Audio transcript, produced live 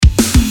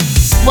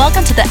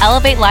Welcome to the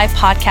Elevate Life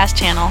podcast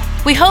channel.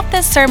 We hope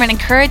this sermon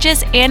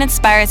encourages and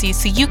inspires you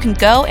so you can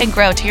go and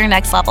grow to your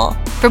next level.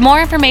 For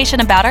more information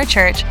about our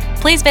church,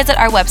 please visit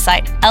our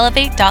website,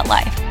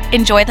 elevate.life.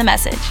 Enjoy the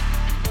message.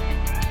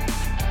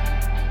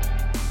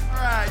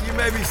 All right, you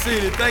may be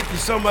seated. Thank you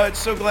so much.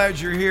 So glad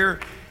you're here.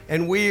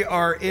 And we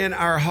are in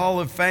our Hall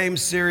of Fame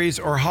series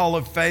or Hall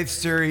of Faith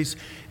series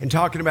and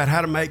talking about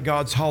how to make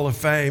God's Hall of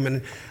Fame.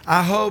 And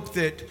I hope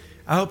that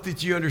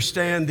you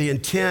understand the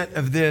intent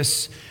of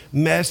this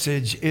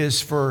message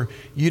is for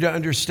you to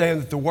understand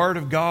that the Word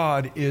of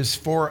God is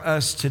for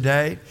us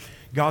today.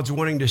 God's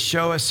wanting to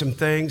show us some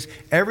things.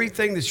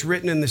 Everything that's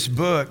written in this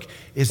book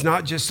is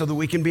not just so that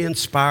we can be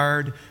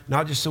inspired,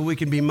 not just so we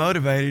can be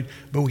motivated,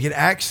 but we can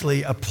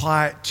actually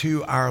apply it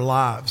to our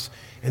lives.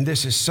 And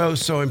this is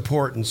so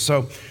important.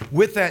 So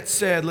with that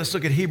said, let's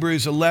look at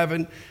Hebrews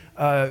 11,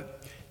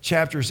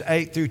 chapters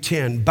 8 through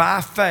 10. By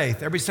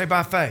faith, everybody say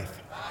by faith.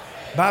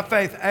 By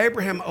faith,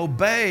 Abraham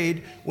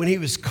obeyed when he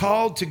was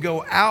called to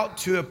go out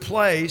to a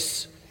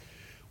place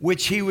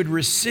which he would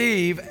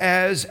receive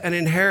as an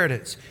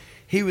inheritance.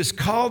 He was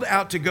called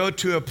out to go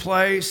to a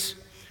place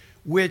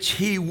which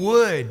he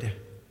would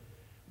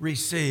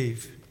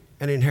receive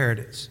an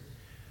inheritance.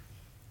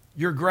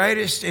 Your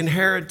greatest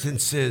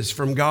inheritances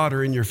from God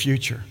are in your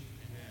future.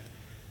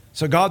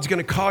 So God's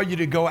going to call you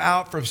to go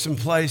out from some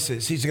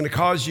places. He's going to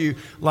cause you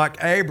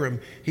like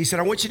Abram. He said,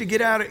 I want you to get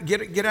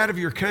out of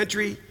your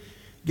country.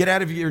 Get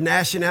out of your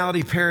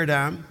nationality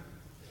paradigm.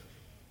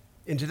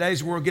 In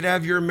today's world, get out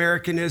of your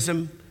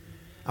Americanism.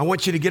 I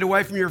want you to get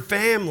away from your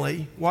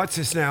family. Watch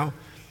this now.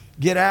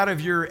 Get out of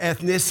your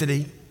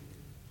ethnicity.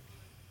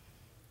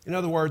 In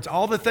other words,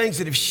 all the things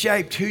that have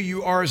shaped who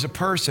you are as a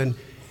person.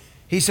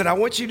 He said, I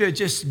want you to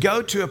just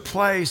go to a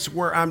place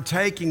where I'm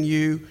taking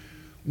you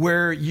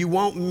where you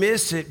won't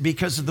miss it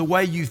because of the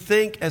way you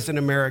think as an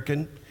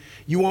American.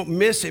 You won't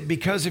miss it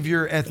because of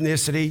your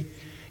ethnicity.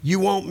 You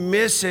won't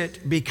miss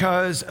it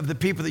because of the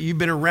people that you've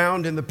been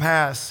around in the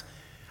past.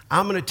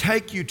 I'm going to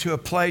take you to a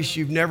place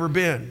you've never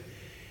been.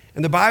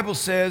 And the Bible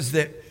says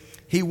that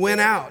he went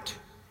out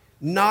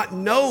not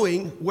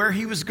knowing where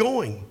he was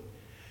going.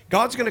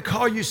 God's going to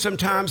call you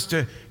sometimes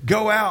to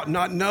go out and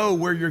not know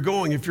where you're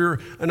going. If you're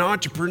an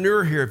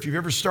entrepreneur here, if you've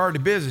ever started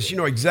a business, you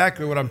know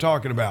exactly what I'm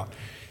talking about.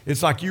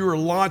 It's like you are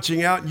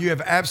launching out and you have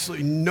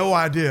absolutely no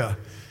idea.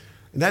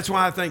 And that's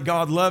why I think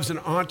God loves an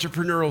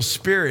entrepreneurial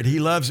spirit. He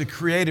loves a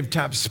creative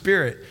type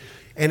spirit.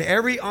 And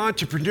every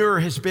entrepreneur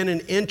has been an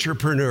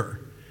intrapreneur.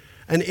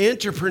 An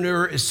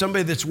intrapreneur is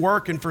somebody that's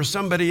working for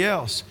somebody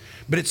else.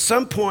 But at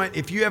some point,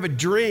 if you have a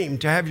dream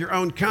to have your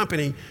own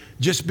company,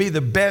 just be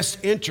the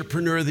best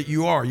intrapreneur that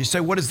you are. You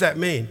say, what does that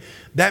mean?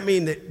 That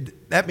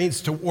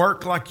means to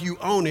work like you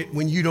own it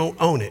when you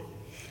don't own it.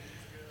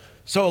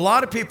 So a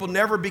lot of people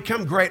never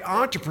become great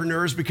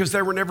entrepreneurs because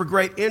they were never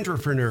great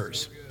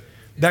intrapreneurs.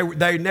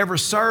 They never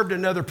served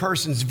another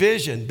person's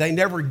vision. They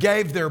never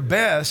gave their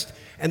best,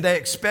 and they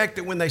expect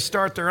that when they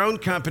start their own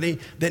company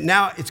that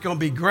now it's going to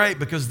be great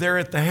because they're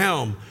at the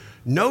helm.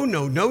 No.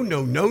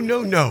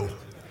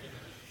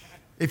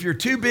 If you're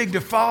too big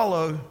to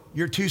follow,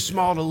 you're too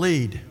small to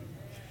lead.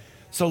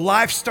 So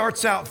life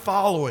starts out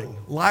following.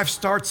 Life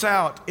starts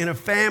out in a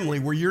family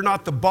where you're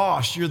not the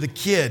boss, you're the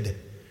kid.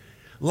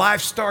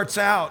 Life starts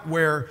out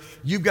where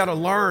you've got to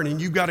learn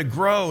and you've got to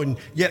grow, and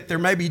yet there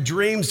may be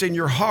dreams in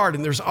your heart,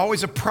 and there's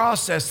always a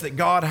process that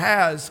God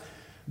has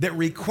that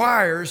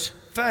requires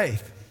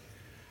faith.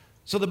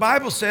 So the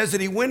Bible says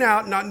that he went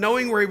out not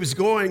knowing where he was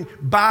going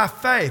by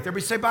faith.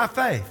 Everybody say by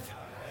faith.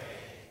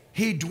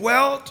 He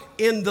dwelt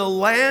in the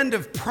land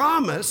of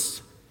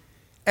promise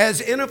as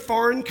in a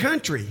foreign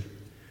country.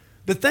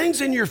 The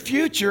things in your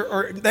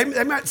future, they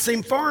might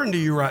seem foreign to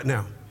you right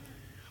now.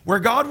 Where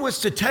God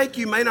wants to take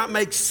you may not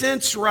make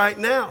sense right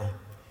now.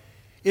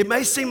 It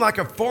may seem like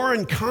a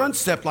foreign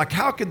concept, like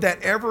how could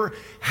that ever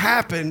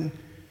happen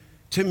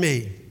to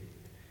me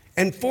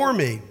and for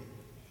me?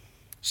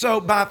 So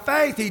by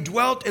faith, he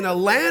dwelt in a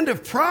land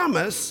of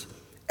promise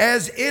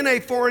as in a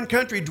foreign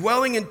country,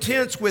 dwelling in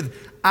tents with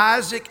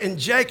Isaac and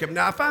Jacob.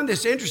 Now, I find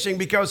this interesting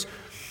because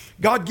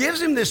God gives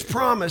him this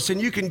promise,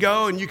 and you can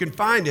go and you can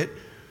find it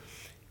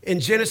in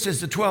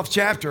Genesis, the 12th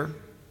chapter.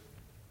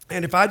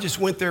 And if I just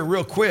went there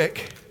real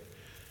quick,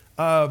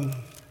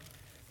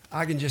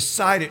 I can just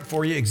cite it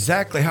for you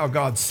exactly how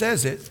God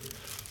says it,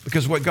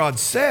 because what God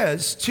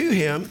says to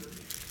him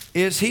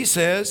is he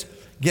says,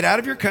 get out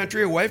of your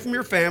country, away from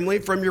your family,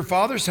 from your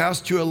father's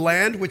house to a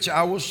land which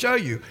I will show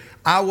you.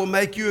 I will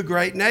make you a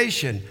great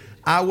nation.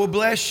 I will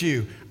bless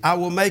you. I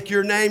will make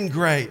your name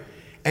great,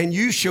 and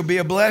you shall be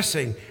a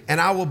blessing. And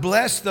I will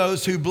bless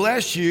those who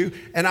bless you,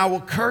 and I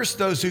will curse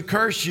those who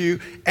curse you.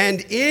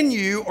 And in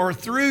you or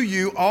through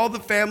you, all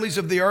the families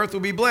of the earth will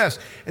be blessed.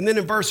 And then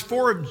in verse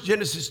 4 of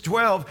Genesis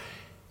 12,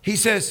 he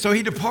says, so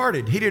he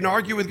departed. He didn't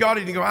argue with God.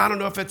 He didn't go, I don't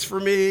know if it's for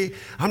me.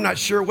 I'm not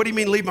sure. What do you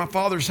mean leave my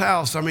father's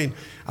house? I mean,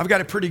 I've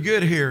got it pretty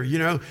good here. You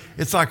know,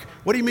 it's like,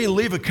 what do you mean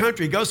leave a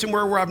country? Go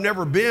somewhere where I've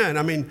never been.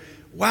 I mean,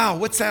 wow,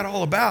 what's that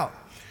all about?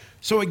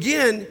 So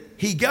again,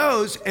 he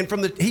goes, and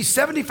he's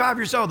 75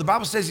 years old. The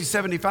Bible says he's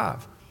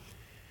 75.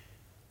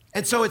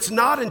 And so it's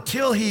not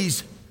until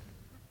he's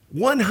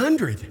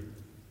 100,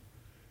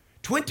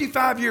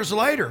 25 years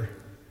later,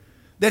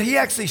 that he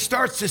actually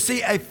starts to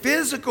see a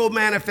physical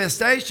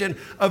manifestation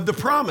of the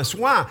promise.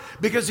 Why?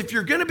 Because if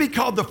you're going to be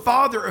called the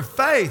father of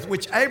faith,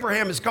 which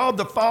Abraham is called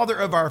the father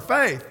of our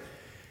faith,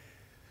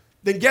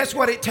 then guess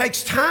what? It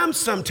takes time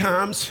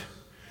sometimes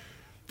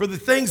for the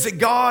things that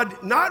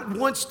God not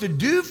wants to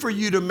do for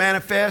you to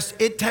manifest.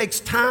 It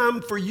takes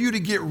time for you to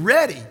get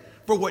ready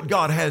for what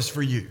God has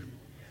for you.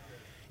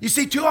 You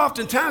see, too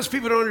often times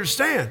people don't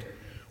understand.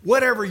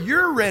 Whatever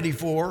you're ready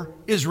for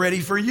is ready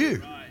for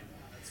you.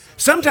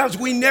 Sometimes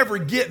we never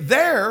get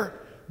there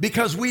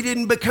because we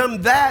didn't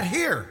become that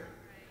here.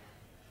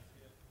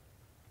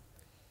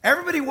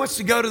 Everybody wants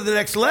to go to the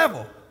next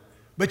level,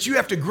 but you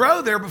have to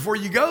grow there before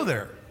you go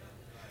there.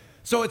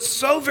 So it's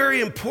so very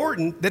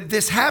important that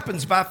this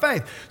happens by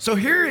faith. So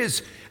here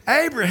is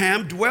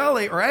Abram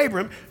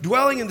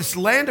dwelling in this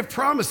land of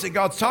promise that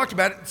God's talked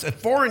about. It's a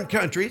foreign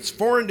country. It's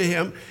foreign to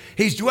him.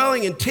 He's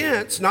dwelling in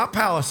tents, not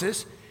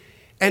palaces.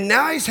 And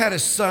now he's had a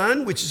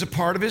son, which is a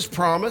part of his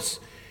promise.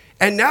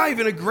 And now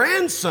even a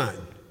grandson.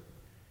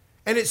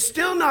 And it's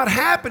still not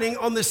happening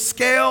on the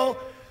scale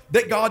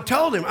that God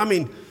told him. I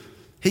mean,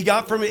 he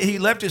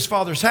left his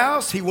father's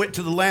house. He went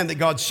to the land that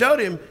God showed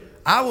him.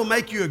 I will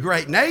make you a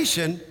great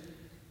nation.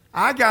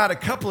 I got a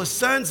couple of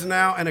sons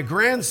now and a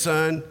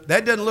grandson.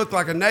 That doesn't look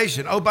like a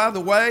nation. Oh, by the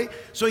way,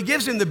 so he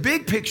gives him the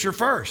big picture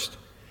first.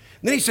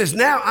 And then he says,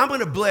 now I'm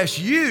going to bless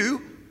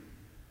you.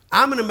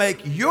 I'm going to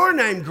make your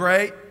name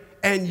great,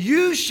 and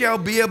you shall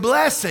be a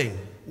blessing.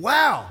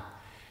 Wow.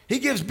 He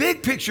gives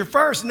big picture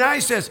first. Now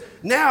he says,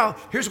 now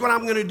here's what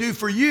I'm going to do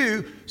for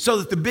you so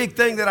that the big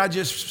thing that I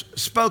just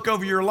spoke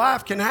over your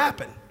life can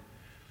happen.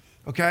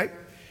 Okay?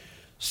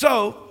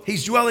 So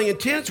he's dwelling in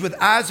tents with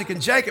Isaac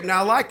and Jacob. Now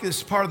I like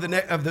this part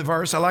of the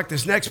verse. I like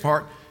this next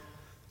part.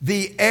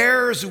 The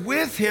heirs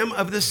with him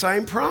of the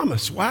same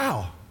promise.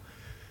 Wow.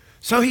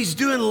 So he's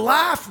doing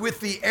life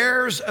with the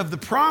heirs of the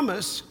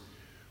promise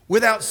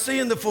without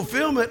seeing the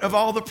fulfillment of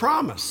all the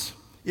promise.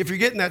 If you're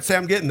getting that, say,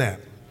 I'm getting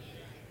that.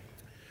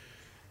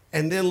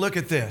 And then look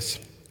at this.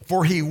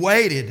 For he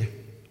waited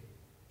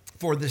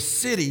for the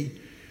city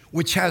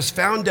which has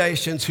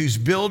foundations, whose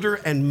builder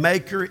and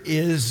maker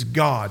is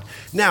God.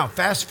 Now,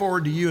 fast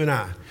forward to you and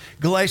I.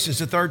 Galatians,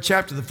 the 3rd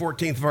chapter, the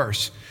 14th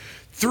verse.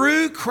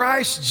 Through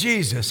Christ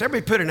Jesus.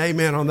 Everybody put an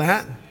amen on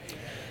that. Amen.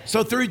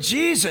 So through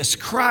Jesus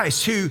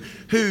Christ, who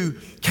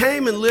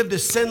came and lived a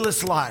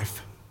sinless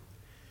life.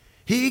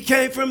 He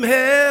came from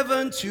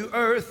heaven to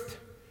earth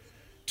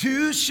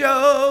to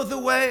show the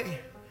way.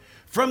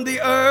 From the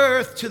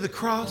earth to the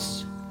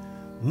cross,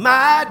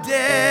 my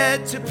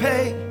debt to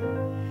pay.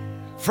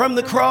 From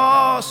the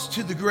cross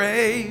to the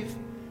grave,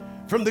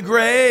 from the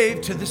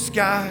grave to the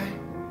sky.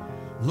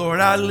 Lord,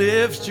 I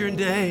lift your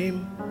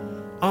name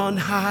on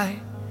high.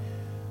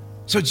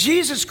 So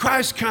Jesus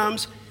Christ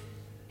comes.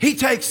 He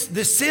takes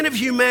the sin of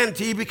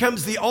humanity. He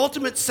becomes the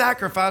ultimate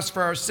sacrifice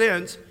for our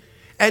sins.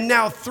 And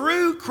now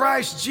through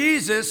Christ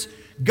Jesus,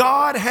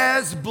 God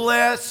has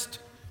blessed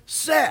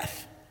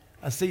Seth.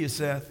 I see you,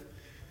 Seth.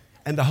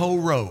 And the whole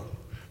row.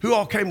 Who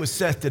all came with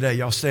Seth today?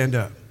 Y'all stand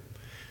up.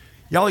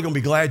 Y'all are going to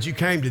be glad you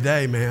came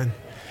today, man.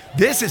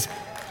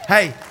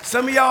 Hey,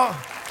 some of y'all,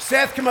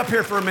 Seth, come up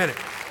here for a minute.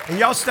 And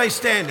y'all stay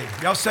standing.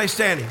 Y'all stay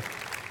standing.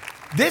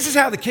 This is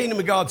how the kingdom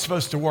of God's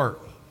supposed to work.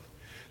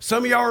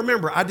 Some of y'all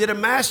remember, I did a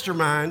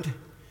mastermind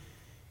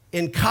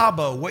in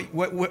Cabo.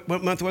 What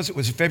month was it?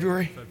 Was it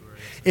February? February.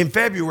 In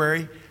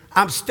February,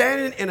 I'm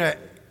standing in a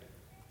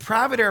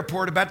private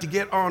airport about to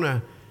get on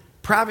a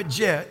private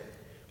jet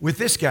with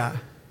this guy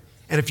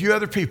and a few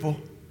other people,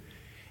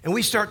 and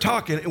we start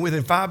talking, and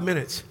within 5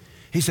 minutes,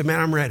 he said, man,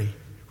 I'm ready.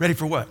 Ready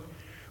for what?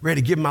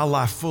 Ready to give my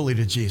life fully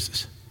to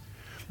Jesus.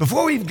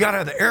 Before we even got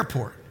out of the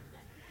airport,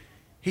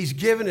 he's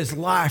given his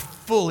life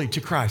fully to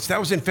Christ. That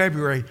was in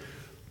February.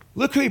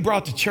 Look who he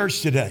brought to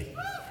church today.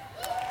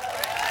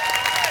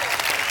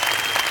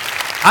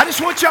 I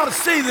just want y'all to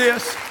see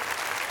this.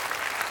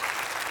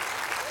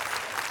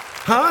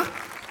 Huh?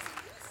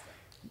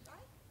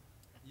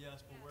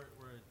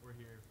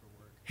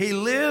 He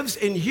lives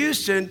in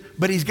Houston,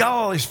 but he's got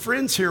all his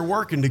friends here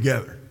working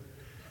together.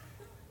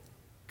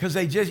 Because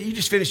you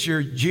just finished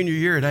your junior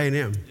year at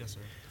A&M. Yes, sir.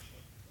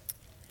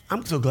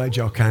 I'm so glad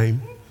y'all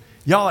came.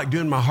 Y'all like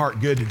doing my heart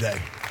good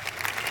today.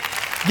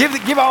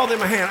 Give all of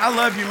them a hand. I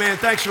love you, man.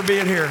 Thanks for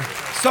being here.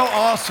 So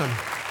awesome.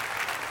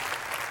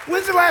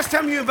 When's the last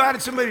time you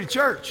invited somebody to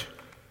church?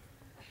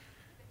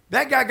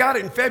 That guy got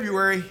it in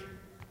February,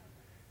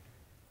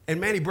 and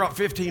man, he brought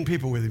 15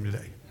 people with him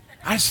today.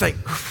 I just think,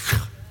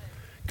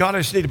 God,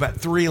 I just need about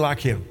 3 like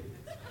him.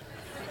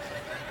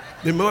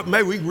 Then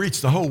maybe we can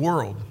reach the whole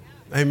world.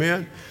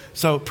 Amen?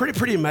 So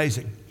pretty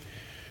amazing.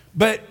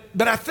 But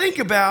I think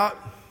about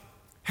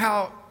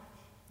how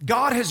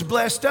God has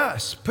blessed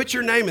us. Put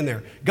your name in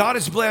there. God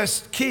has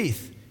blessed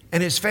Keith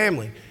and his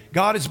family.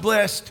 God has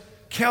blessed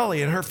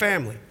Kelly and her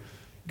family.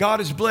 God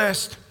has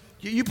blessed,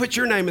 you put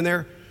your name in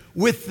there,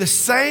 with the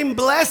same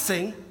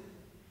blessing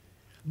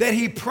that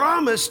he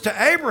promised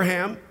to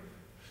Abraham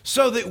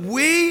so that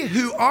we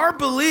who are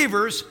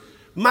believers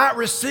might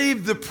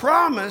receive the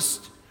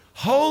promised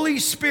Holy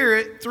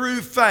Spirit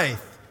through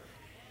faith.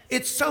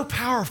 It's so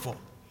powerful.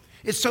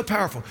 It's so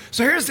powerful.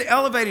 So here's the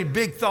elevated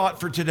big thought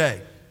for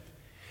today.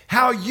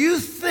 How you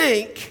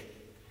think,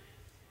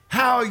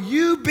 how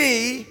you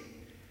be,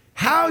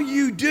 how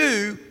you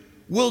do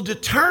will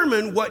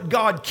determine what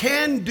God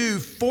can do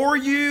for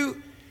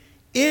you,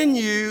 in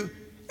you,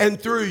 and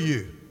through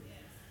you.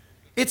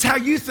 It's how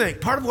you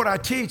think. Part of what I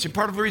teach and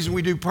part of the reason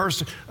we do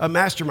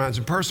masterminds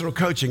and personal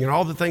coaching and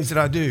all the things that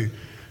I do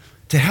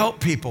to help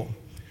people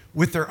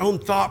with their own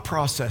thought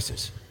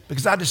processes.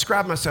 Because I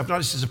describe myself not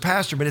just as a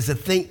pastor, but as a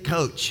think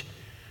coach.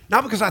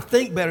 Not because I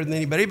think better than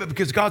anybody, but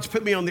because God's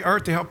put me on the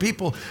earth to help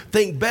people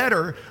think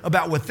better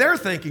about what they're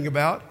thinking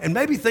about and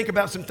maybe think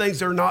about some things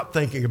they're not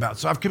thinking about.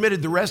 So I've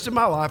committed the rest of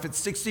my life at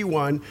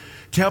 61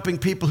 to helping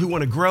people who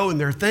want to grow in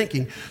their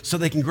thinking so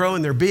they can grow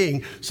in their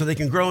being, so they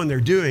can grow in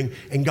their doing,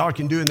 and God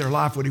can do in their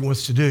life what he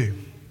wants to do.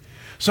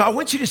 So I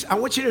want you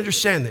to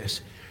understand this.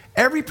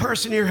 Every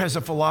person here has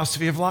a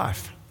philosophy of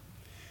life.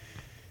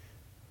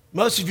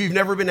 Most of you have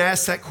never been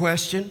asked that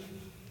question.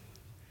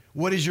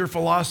 What is your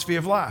philosophy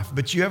of life?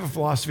 But you have a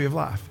philosophy of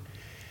life.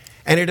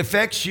 And it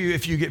affects you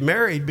if you get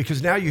married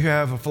because now you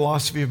have a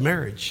philosophy of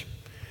marriage.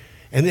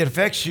 And it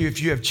affects you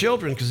if you have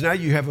children because now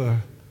you have a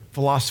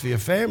philosophy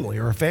of family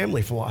or a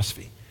family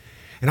philosophy.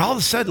 And all of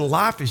a sudden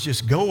life is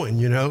just going,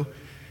 you know,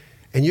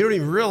 and you don't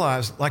even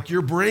realize like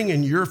you're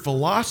bringing your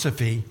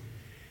philosophy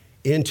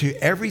into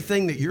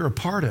everything that you're a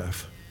part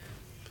of.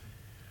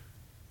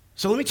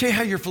 So let me tell you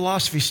how your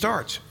philosophy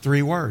starts.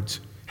 3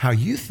 words. How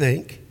you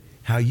think,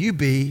 how you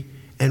be,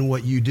 and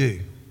what you do.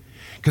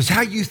 Because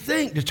how you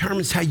think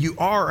determines how you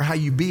are or how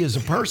you be as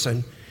a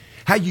person.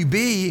 How you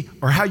be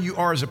or how you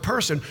are as a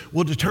person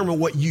will determine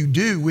what you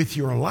do with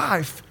your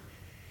life.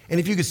 And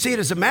if you could see it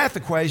as a math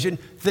equation,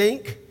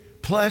 think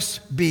plus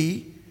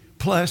be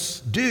plus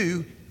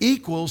do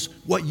equals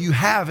what you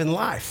have in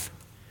life.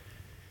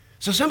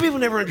 So some people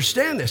never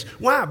understand this.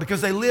 Why? Because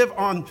they live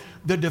on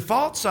the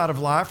default side of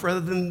life rather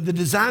than the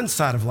design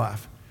side of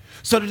life.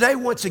 So today,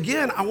 once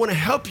again, I want to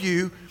help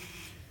you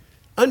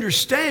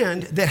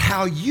understand that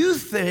how you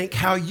think,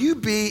 how you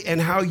be, and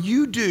how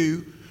you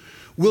do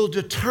will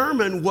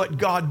determine what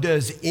God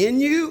does in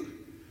you,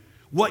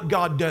 what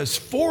God does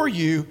for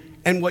you,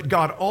 and what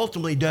God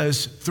ultimately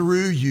does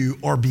through you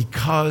or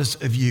because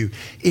of you.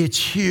 It's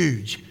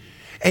huge.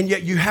 And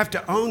yet you have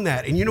to own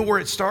that. And you know where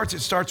it starts? It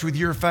starts with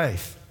your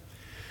faith.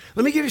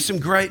 Let me give you some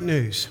great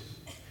news.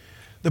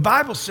 The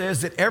Bible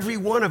says that every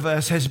one of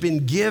us has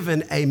been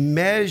given a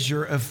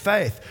measure of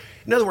faith.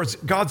 In other words,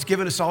 God's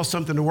given us all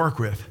something to work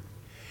with.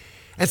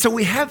 And so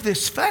we have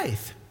this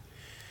faith.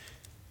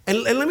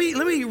 And let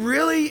me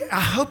really, I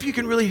hope you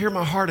can really hear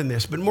my heart in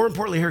this, but more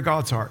importantly, hear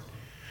God's heart.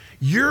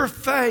 Your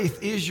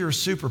faith is your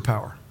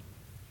superpower.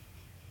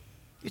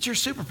 It's your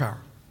superpower.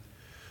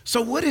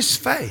 So what is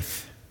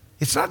faith?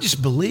 It's not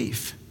just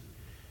belief,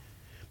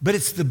 but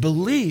it's the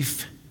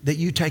belief that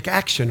you take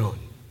action on.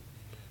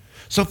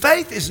 So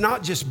faith is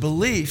not just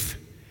belief.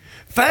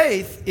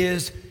 Faith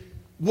is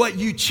what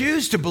you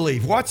choose to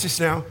believe. Watch this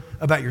now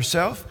about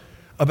yourself,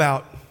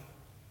 about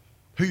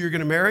who you're going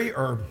to marry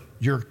or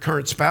your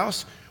current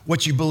spouse,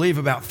 what you believe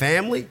about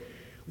family,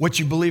 what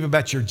you believe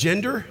about your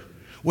gender,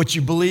 what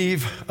you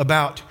believe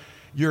about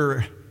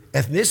your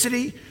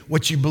ethnicity,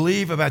 what you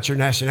believe about your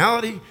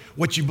nationality,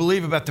 what you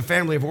believe about the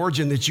family of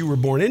origin that you were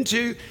born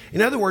into.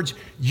 In other words,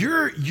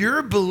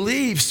 your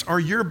beliefs are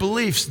your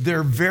beliefs.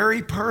 They're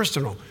very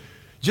personal,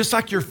 just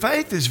like your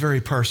faith is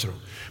very personal.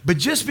 But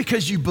just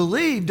because you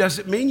believe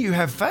doesn't mean you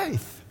have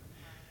faith.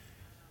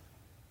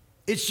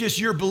 It's just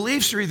your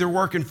beliefs are either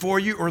working for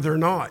you or they're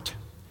not.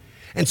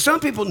 And some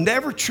people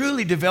never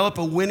truly develop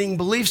a winning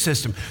belief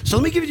system. So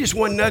let me give you just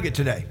one nugget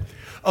today.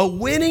 A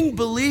winning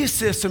belief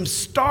system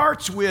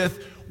starts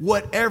with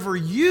whatever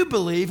you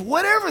believe,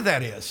 whatever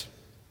that is.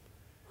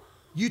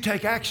 You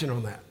take action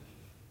on that.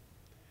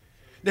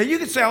 Now you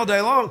can say all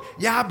day long,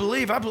 yeah, I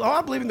believe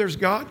in there's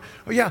God.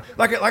 Oh yeah,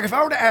 like if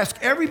I were to ask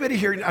everybody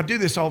here, and I do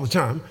this all the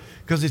time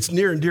because it's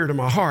near and dear to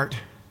my heart.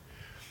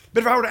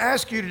 But if I were to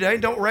ask you today,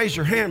 don't raise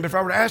your hand, but if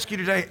I were to ask you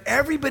today,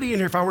 everybody in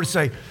here, if I were to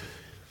say,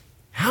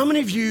 how many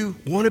of you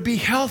want to be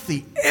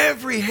healthy?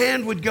 Every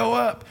hand would go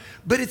up.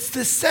 But it's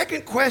the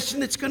second question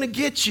that's going to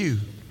get you.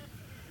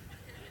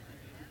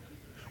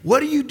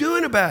 What are you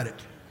doing about it?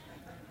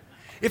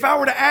 If I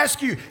were to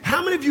ask you,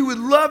 how many of you would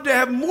love to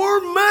have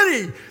more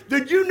money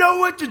than you know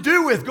what to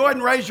do with? Go ahead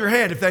and raise your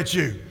hand if that's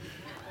you.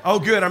 Oh,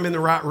 good, I'm in the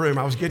right room.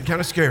 I was getting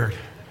kind of scared.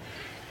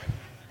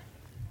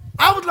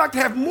 I would like to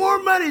have more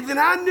money than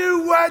I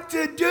knew what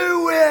to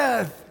do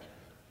with.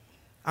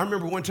 I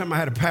remember one time I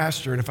had a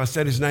pastor, and if I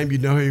said his name,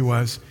 you'd know who he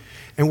was.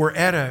 And we're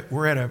at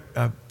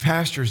a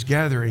pastor's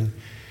gathering.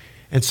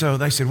 And so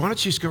they said, why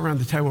don't you just go around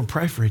the table and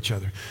pray for each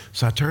other?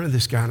 So I turned to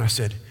this guy and I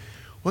said,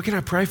 what can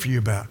I pray for you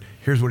about?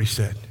 Here's what he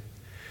said.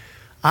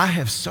 I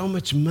have so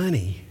much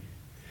money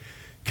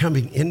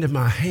coming into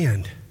my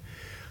hand.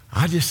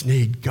 I just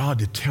need God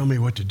to tell me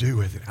what to do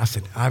with it. I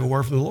said, I have a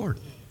word from the Lord.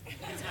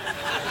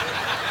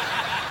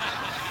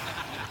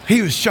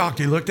 He was shocked.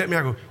 He looked at me.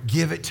 I go,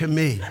 give it to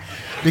me.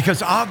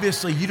 Because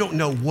obviously you don't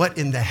know what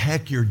in the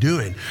heck you're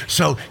doing.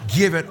 So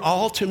give it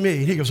all to me.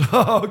 And he goes,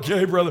 oh,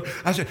 okay, brother.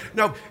 I said,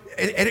 no.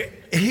 And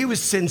he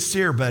was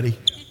sincere, buddy.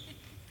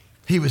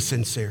 He was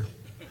sincere.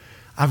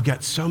 I've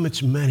got so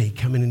much money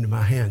coming into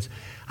my hands.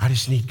 I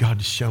just need God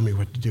to show me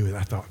what to do with it.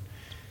 I thought,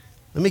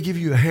 let me give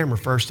you a hammer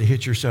first to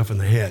hit yourself in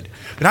the head.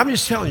 But I'm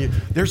just telling you,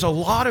 there's a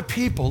lot of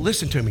people,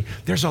 listen to me,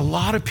 there's a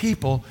lot of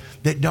people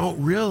that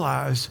don't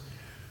realize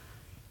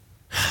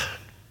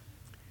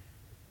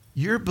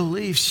your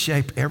beliefs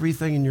shape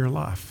everything in your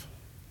life.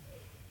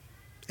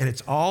 And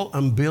it's all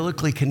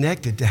umbilically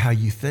connected to how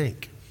you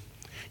think.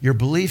 Your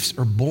beliefs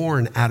are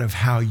born out of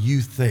how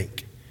you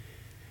think.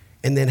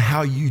 And then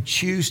how you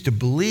choose to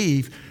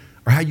believe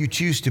or how you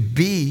choose to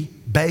be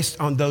based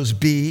on those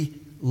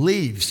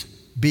believes.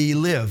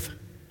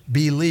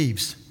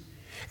 Believes.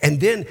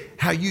 And then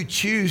how you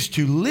choose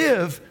to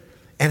live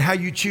and how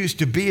you choose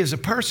to be as a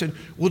person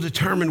will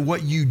determine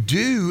what you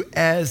do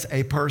as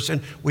a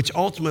person, which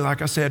ultimately,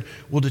 like I said,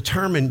 will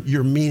determine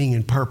your meaning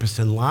and purpose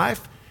in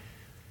life,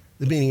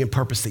 the meaning and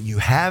purpose that you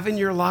have in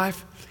your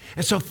life.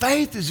 And so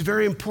faith is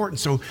very important.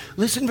 So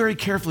listen very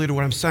carefully to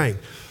what I'm saying.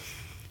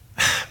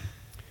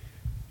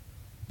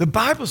 The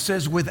Bible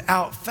says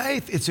without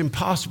faith, it's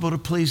impossible to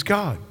please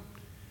God.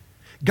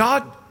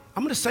 I'm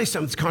going to say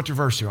something that's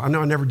controversial. I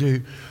know I never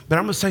do, but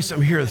I'm going to say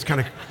something here that's kind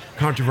of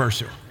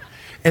controversial.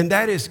 And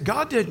that is,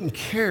 God didn't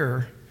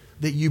care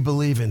that you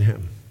believe in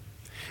him.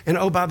 And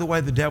oh, by the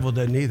way, the devil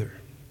doesn't either.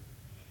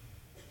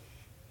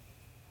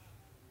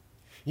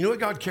 You know what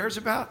God cares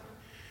about?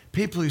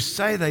 People who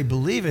say they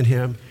believe in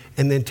him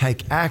and then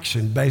take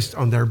action based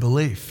on their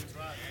belief.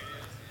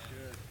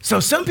 So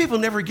some people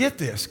never get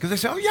this because they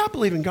say, oh yeah, I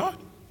believe in God.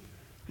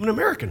 I'm an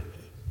American.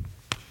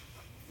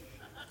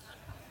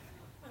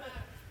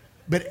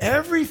 But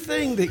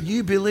everything that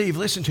you believe,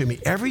 listen to me,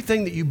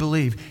 everything that you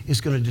believe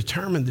is going to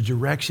determine the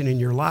direction in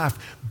your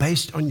life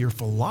based on your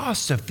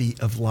philosophy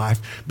of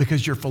life,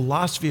 because your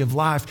philosophy of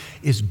life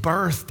is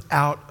birthed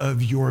out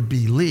of your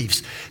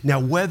beliefs. Now,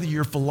 whether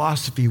your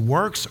philosophy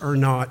works or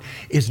not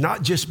is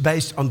not just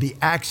based on the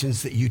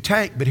actions that you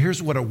take, but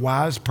here's what a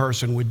wise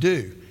person would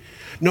do.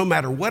 No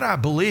matter what I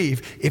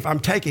believe, if I'm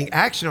taking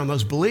action on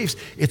those beliefs,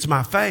 it's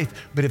my faith.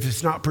 But if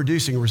it's not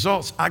producing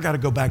results, I got to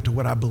go back to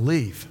what I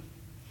believe.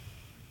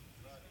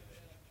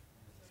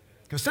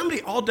 Because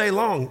somebody all day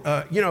long,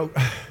 I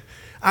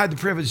had the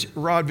privilege,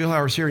 Rod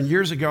Vilhauer was here, and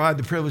years ago I had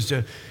the privilege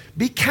to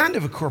be kind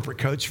of a corporate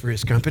coach for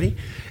his company.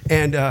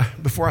 And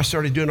before I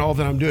started doing all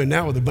that I'm doing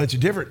now with a bunch of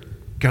different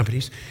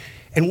companies.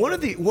 And one of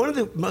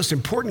the most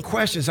important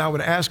questions I would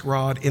ask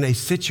Rod in a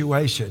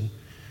situation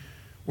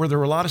where there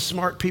were a lot of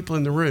smart people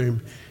in the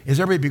room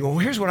is everybody be going,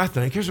 well, here's what I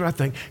think, here's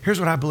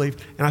what I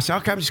believe. And I said,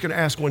 okay, I'm just going to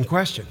ask one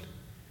question.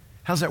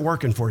 How's that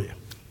working for you?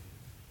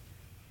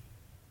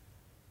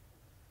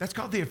 That's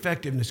called the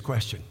effectiveness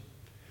question.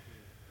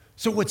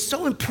 So what's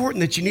so important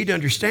that you need to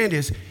understand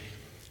is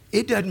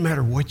it doesn't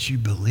matter what you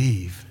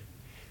believe.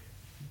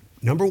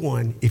 Number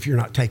one, if you're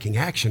not taking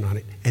action on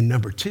it. And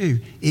number two,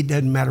 it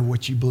doesn't matter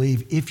what you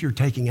believe if you're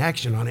taking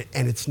action on it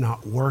and it's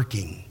not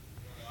working.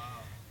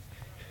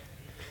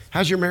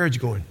 How's your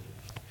marriage going?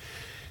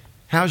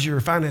 How's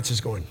your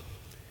finances going?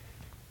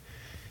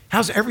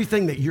 How's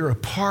everything that you're a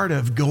part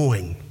of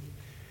going?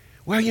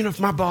 Well, if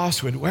my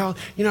boss would,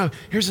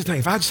 here's the thing.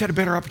 If I just had a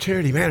better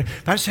opportunity, man,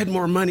 if I just had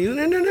more money,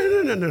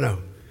 no.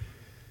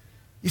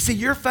 You see,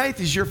 your faith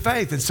is your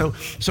faith. And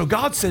so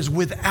God says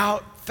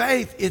without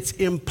faith, it's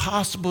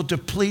impossible to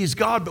please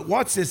God. But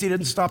watch this, he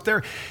doesn't stop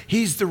there.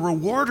 He's the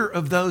rewarder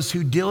of those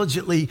who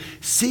diligently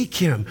seek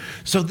him.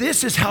 So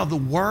this is how the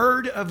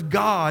word of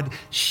God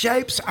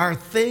shapes our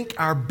think,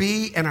 our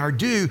be, and our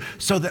do,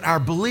 so that our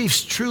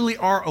beliefs truly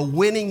are a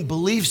winning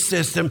belief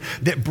system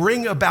that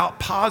bring about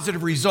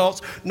positive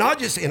results, not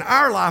just in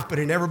our life, but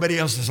in everybody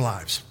else's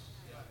lives.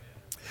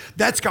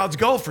 That's God's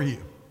goal for you.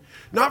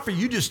 Not for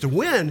you just to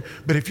win,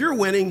 but if you're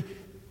winning,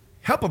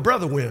 help a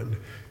brother win.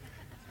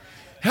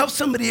 Help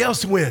somebody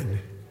else win.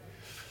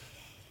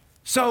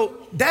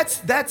 So that's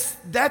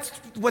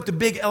what the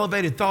big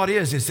elevated thought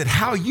is that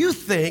how you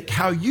think,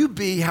 how you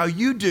be, how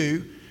you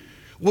do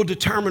will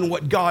determine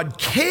what God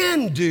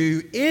can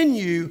do in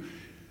you,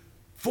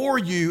 for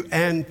you,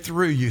 and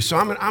through you. So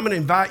I'm going to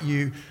invite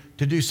you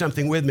to do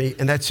something with me,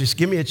 and that's just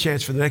give me a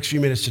chance for the next few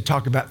minutes to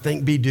talk about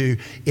think, be, do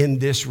in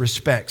this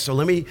respect. So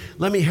let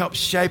me help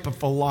shape a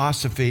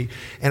philosophy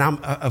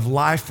of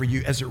life for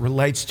you as it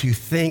relates to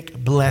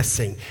think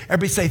blessing.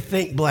 Everybody say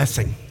think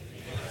blessing.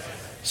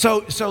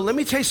 So let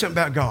me tell you something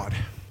about God.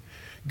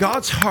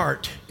 God's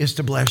heart is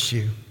to bless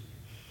you.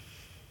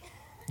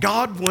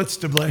 God wants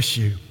to bless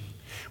you.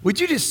 Would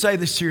you just say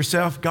this to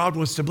yourself? God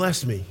wants to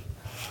bless me.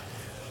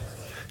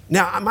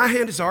 Now, my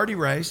hand is already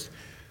raised.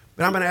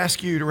 But I'm going to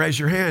ask you to raise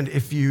your hand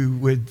if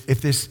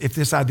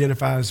this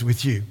identifies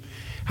with you.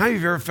 How many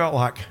of you ever felt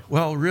like,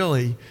 well,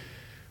 really,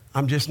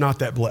 I'm just not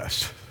that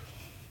blessed?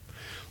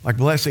 Like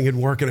blessing isn't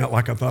working out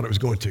like I thought it was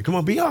going to. Come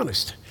on, be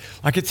honest.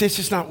 Like it's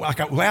just not like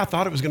the way I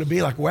thought it was going to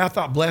be, like the way I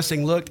thought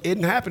blessing looked. It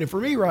isn't happening for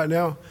me right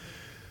now.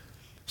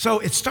 So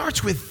it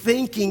starts with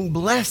thinking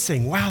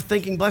blessing. Wow,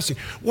 thinking blessing.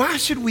 Why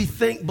should we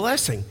think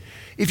blessing?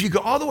 If you go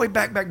all the way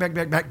back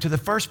to the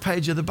first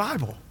page of the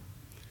Bible,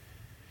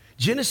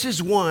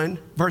 Genesis 1,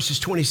 verses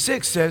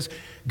 26 says,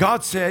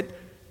 God said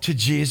to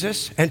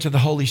Jesus and to the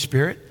Holy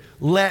Spirit,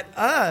 let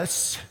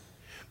us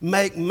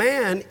make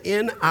man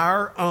in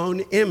our own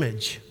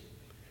image,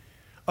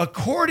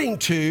 according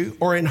to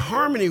or in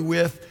harmony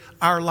with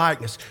our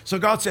likeness. So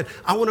God said,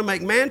 I want to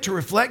make man to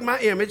reflect my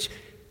image,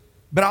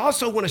 but I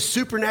also want to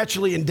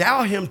supernaturally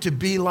endow him to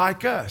be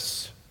like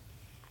us.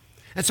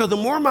 And so the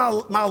more my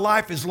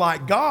life is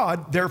like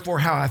God, therefore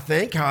how I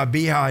think, how I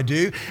be, how I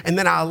do, and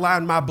then I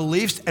align my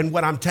beliefs and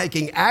what I'm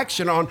taking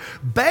action on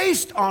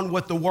based on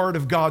what the Word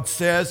of God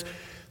says,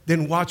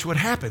 then watch what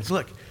happens.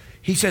 Look,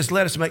 he says,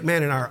 let us make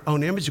man in our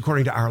own image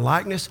according to our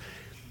likeness.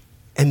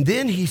 And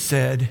then he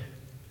said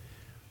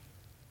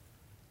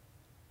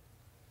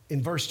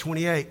in verse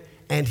 28,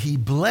 and he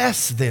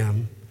blessed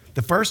them.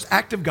 The first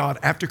act of God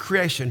after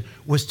creation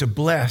was to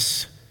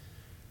bless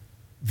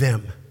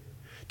them,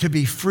 to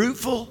be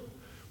fruitful,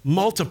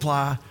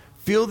 multiply,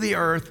 fill the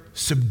earth,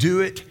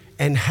 subdue it,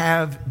 and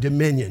have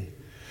dominion.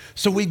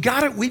 So we've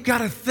got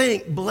to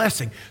think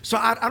blessing. So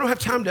I don't have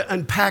time to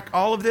unpack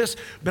all of this,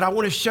 but I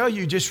want to show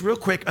you just real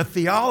quick a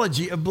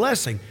theology of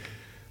blessing.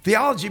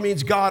 Theology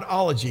means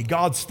Godology,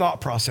 God's thought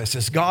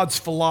processes, God's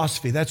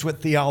philosophy. That's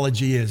what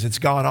theology is. It's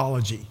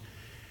Godology.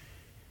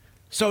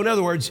 So in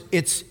other words,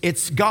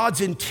 it's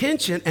God's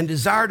intention and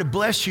desire to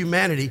bless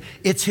humanity.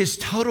 It's his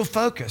total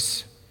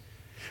focus.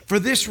 For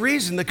this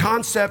reason, the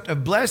concept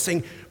of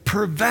blessing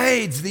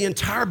pervades the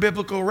entire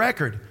biblical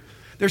record.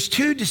 There's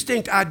two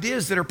distinct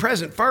ideas that are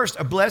present. First,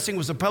 a blessing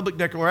was a public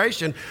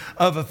declaration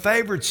of a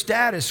favored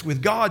status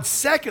with God.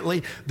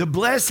 Secondly, the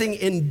blessing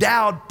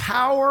endowed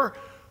power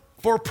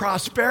for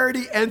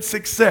prosperity and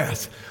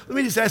success. Let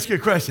me just ask you a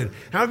question.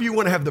 How many of you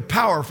want to have the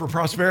power for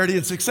prosperity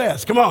and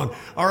success? Come on,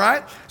 all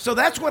right? So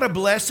that's what a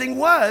blessing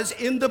was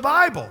in the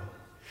Bible.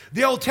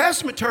 The Old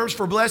Testament terms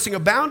for blessing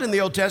abound in the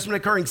Old Testament,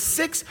 occurring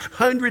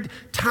 600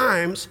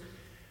 times.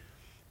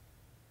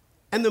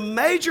 And the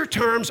major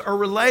terms are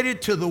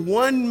related to the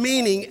one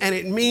meaning, and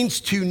it means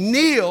to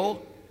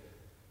kneel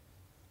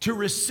to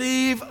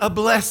receive a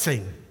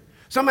blessing.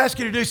 So I'm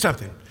asking you to do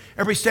something.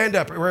 Everybody stand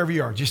up wherever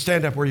you are. Just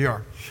stand up where you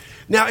are.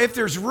 Now, if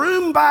there's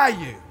room by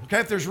you, okay,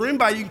 if there's room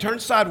by you, you can turn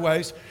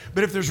sideways.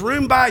 But if there's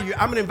room by you,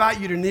 I'm going to invite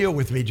you to kneel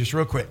with me just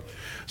real quick.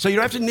 So you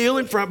don't have to kneel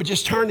in front, but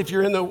just turn if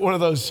you're in one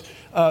of those,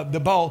 the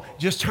bowl,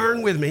 just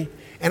turn with me.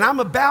 And I'm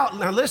about,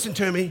 now listen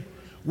to me,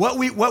 what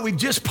we've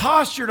just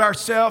postured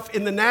ourselves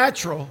in the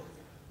natural,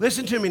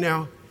 listen to me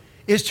now,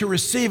 is to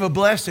receive a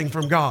blessing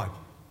from God.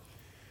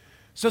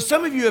 So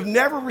some of you have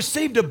never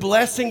received a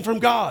blessing from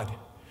God.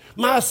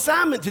 My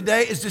assignment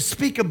today is to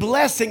speak a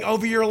blessing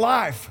over your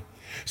life.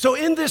 So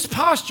in this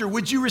posture,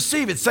 would you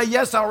receive it? Say,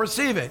 yes, I'll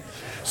receive it.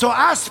 So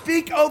I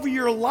speak over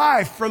your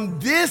life from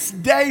this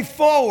day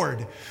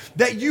forward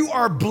that you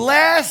are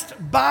blessed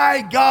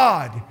by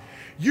God.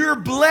 You're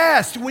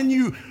blessed when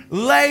you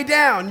lay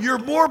down. You're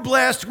more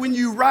blessed when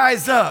you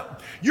rise up.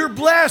 You're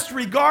blessed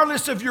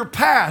regardless of your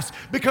past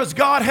because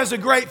God has a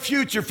great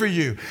future for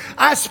you.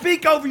 I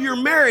speak over your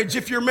marriage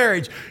if you're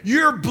married.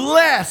 You're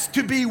blessed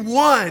to be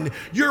one.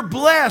 You're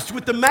blessed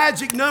with the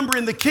magic number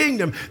in the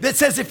kingdom that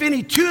says if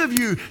any two of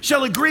you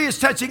shall agree as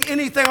touching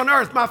anything on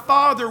earth, my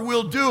Father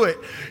will do it.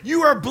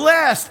 You are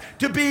blessed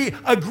to be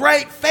a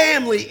great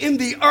family in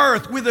the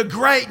earth with a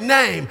great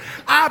name.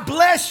 I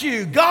bless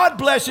you. God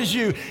blesses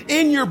you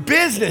in your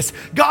business.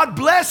 God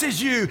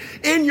blesses you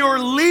in your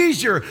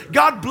leisure.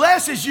 God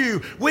blesses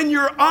you when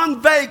you're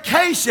on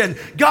vacation.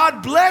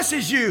 God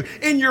blesses you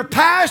in your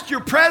past, your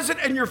present,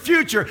 and your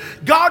future.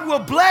 God will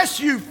bless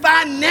you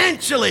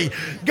financially.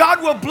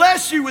 God will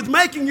bless you with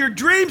making your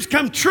dreams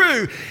come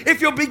true.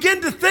 If you'll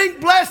begin to think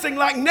blessing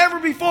like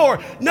never before,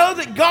 know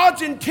that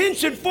God's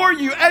intention for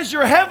you as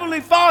your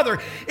Heavenly Father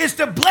is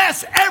to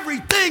bless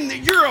everything that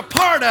you're a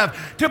part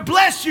of, to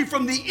bless you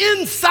from the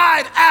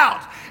inside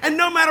out. And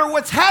no matter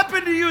what's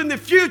happened to you in the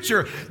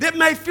future that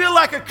may feel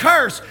like a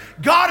curse,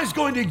 God is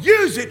going to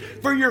use it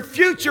for your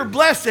future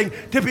blessing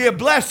to be a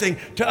blessing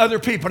to other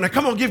people. Now,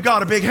 come on, give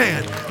God a big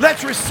hand.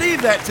 Let's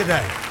receive that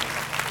today.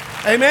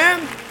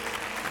 Amen?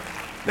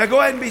 Now,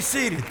 go ahead and be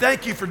seated.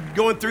 Thank you for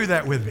going through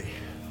that with me.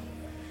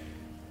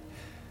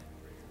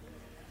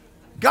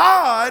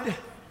 God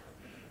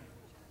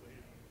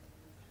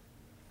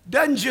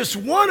doesn't just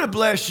want to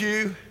bless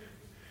you.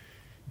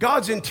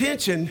 God's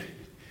intention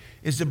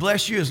is to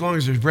bless you as long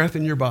as there's breath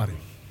in your body.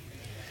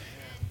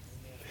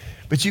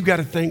 But you've got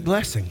to think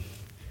blessing.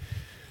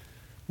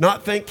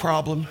 Not think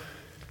problem,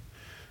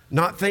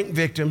 not think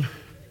victim,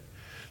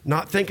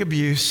 not think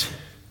abuse,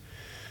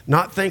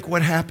 not think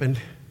what happened,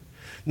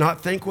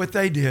 not think what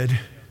they did,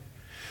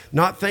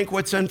 not think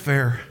what's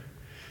unfair,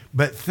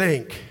 but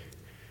think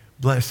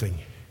blessing.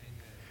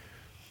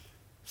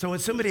 So when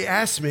somebody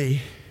asks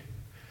me,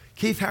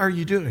 Keith, how are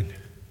you doing?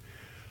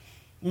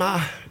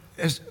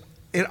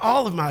 In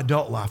all of my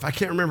adult life, I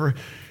can't remember,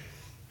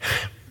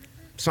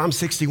 so I'm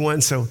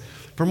 61, so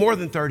for more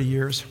than 30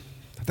 years,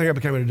 I think I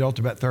became an adult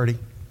about 30.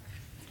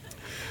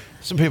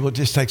 Some people, it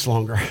just takes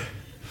longer.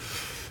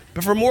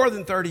 But for more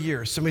than 30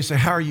 years, somebody say,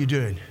 how are you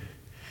doing?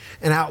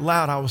 And out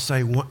loud, I will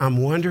say, I'm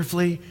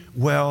wonderfully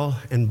well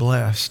and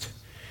blessed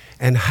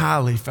and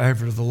highly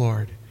favored of the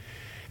Lord.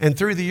 And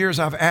through the years,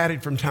 I've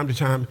added from time to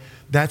time,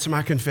 that's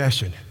my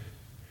confession.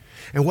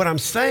 And what I'm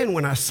saying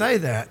when I say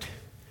that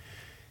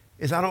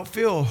is I don't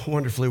feel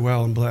wonderfully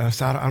well and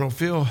blessed. I don't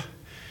feel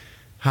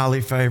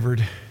highly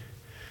favored.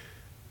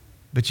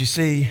 But you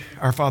see,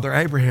 our father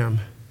Abraham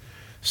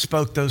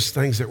spoke those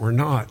things that were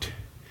not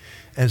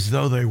as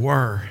though they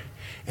were,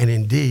 and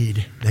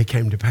indeed they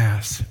came to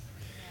pass.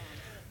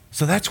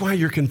 So that's why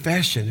your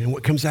confession and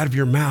what comes out of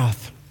your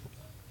mouth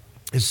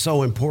is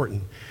so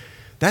important.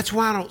 That's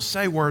why I don't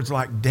say words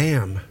like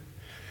damn.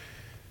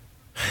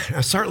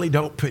 I certainly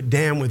don't put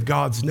damn with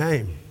God's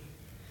name.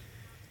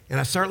 And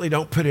I certainly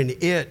don't put an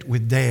it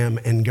with damn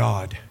and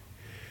God.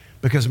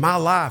 Because my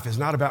life is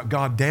not about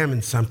God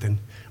damning something.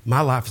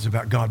 My life is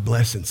about God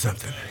blessing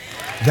something.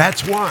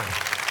 That's why.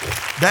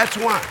 That's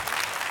why.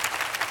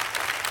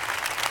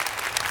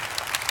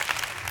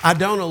 I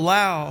don't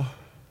allow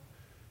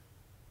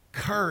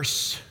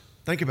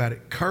think about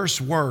it,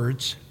 curse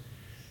words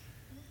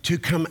to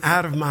come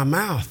out of my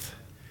mouth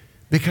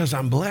because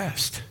I'm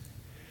blessed.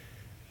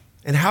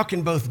 And how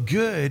can both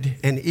good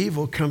and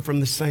evil come from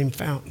the same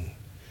fountain?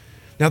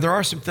 Now, there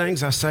are some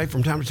things I say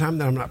from time to time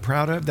that I'm not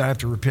proud of, that I have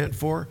to repent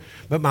for.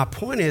 But my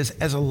point is,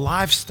 as a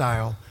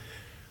lifestyle,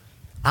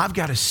 I've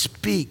got to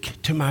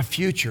speak to my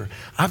future.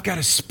 I've got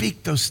to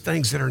speak those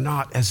things that are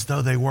not as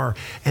though they were.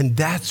 And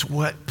that's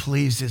what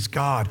pleases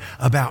God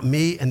about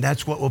me, and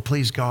that's what will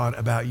please God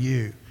about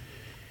you.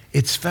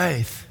 It's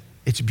faith.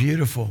 It's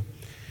beautiful.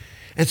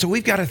 And so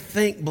we've got to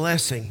think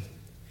blessing.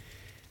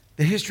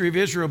 The history of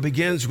Israel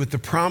begins with the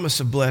promise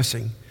of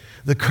blessing.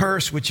 The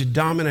curse which had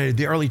dominated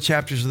the early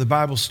chapters of the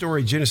Bible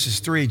story,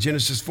 Genesis 3,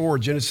 Genesis 4,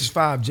 Genesis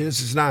 5,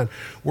 Genesis 9,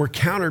 were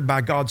countered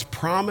by God's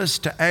promise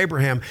to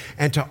Abraham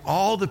and to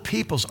all the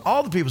peoples.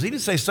 All the peoples. He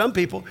didn't say some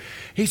people.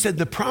 He said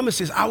the promise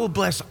is, I will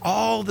bless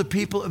all the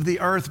people of the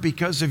earth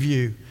because of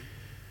you.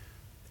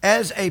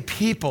 As a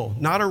people,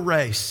 not a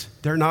race.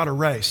 They're not a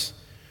race.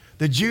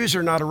 The Jews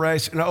are not a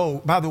race. And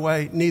oh, by the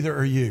way, neither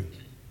are you.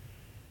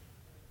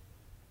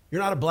 You're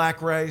not a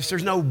black race.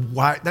 There's no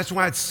white. That's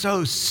why it's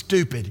so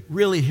stupid.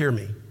 Really hear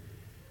me.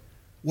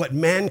 What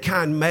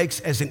mankind makes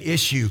as an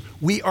issue,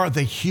 we are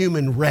the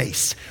human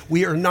race.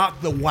 We are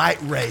not the white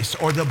race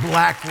or the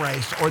black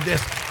race or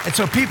this. And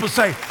so people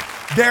say,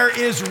 there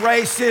is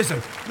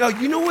racism. No,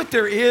 you know what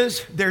there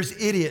is? There's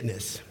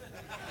idiotness.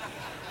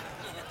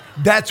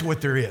 That's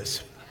what there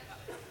is.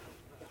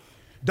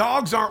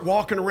 Dogs aren't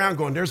walking around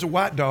going, there's a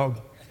white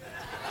dog.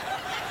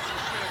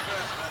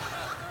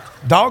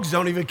 Dogs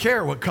don't even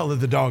care what color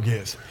the dog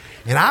is.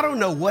 And I don't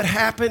know what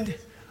happened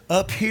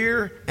up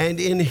here and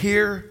in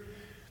here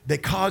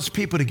that caused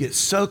people to get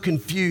so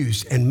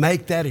confused and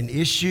make that an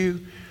issue.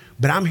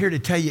 But I'm here to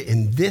tell you,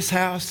 in this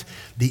house,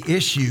 the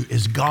issue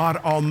is God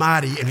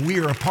Almighty, and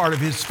we are a part of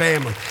His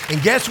family. And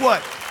guess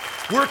what?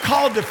 We're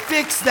called to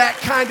fix that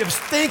kind of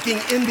thinking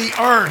in the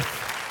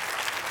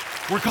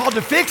earth. We're called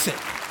to fix it.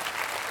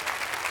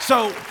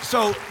 So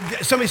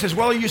somebody says,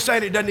 well, are you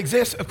saying it doesn't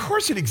exist? Of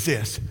course it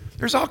exists.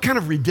 There's all kind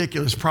of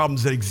ridiculous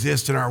problems that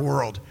exist in our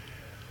world.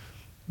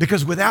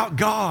 Because without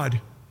God,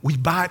 we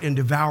bite and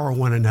devour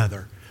one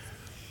another.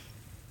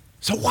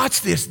 So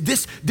watch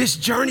this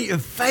journey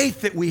of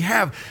faith that we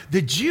have.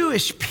 The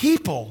Jewish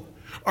people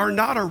are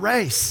not a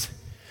race.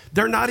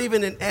 They're not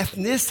even an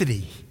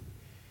ethnicity.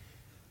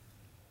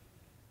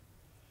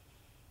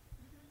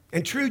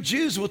 And true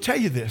Jews will tell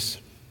you this.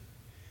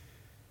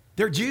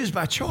 They're Jews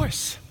by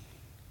choice.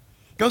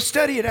 Go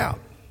study it out.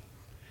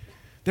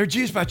 They're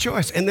Jews by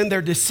choice. And then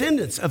they're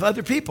descendants of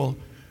other people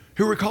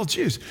who were called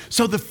Jews.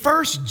 So the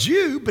first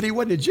Jew, but he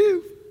wasn't a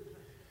Jew,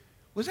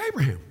 was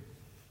Abraham.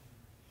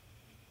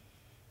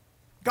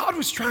 God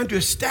was trying to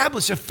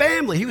establish a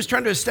family. He was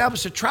trying to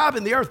establish a tribe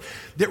in the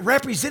earth that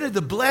represented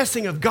the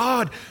blessing of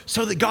God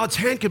so that God's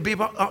hand could be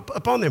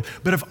upon them.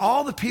 But of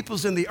all the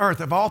peoples in the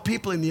earth, of all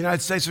people in the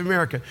United States of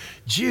America,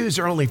 Jews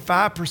are only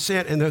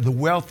 5% and they're the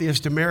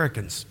wealthiest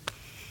Americans.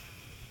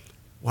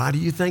 Why do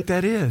you think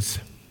that is?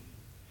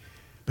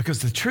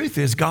 Because the truth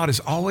is, God has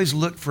always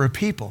looked for a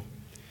people.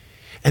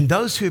 And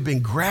those who have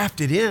been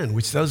grafted in,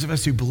 which those of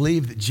us who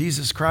believe that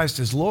Jesus Christ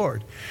is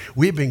Lord,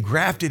 we've been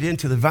grafted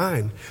into the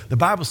vine. The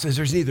Bible says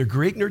there's neither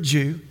Greek nor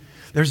Jew,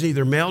 there's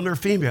neither male nor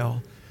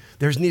female,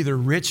 there's neither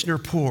rich nor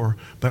poor,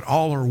 but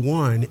all are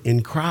one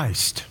in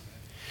Christ.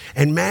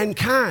 And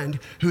mankind,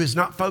 who is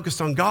not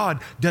focused on God,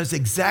 does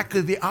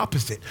exactly the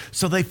opposite.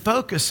 So they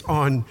focus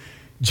on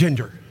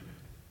gender.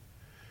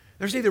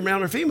 There's neither male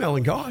nor female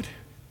in God,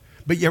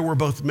 but yet we're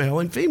both male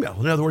and female.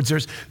 In other words,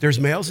 there's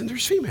males and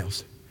there's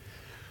females.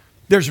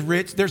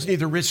 There's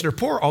neither rich nor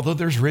poor, although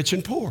there's rich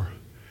and poor.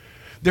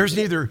 There's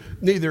neither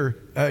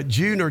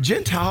Jew nor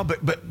Gentile,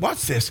 but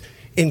watch this.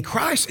 In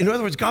Christ, in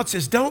other words, God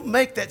says, don't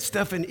make that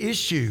stuff an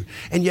issue.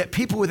 And yet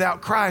people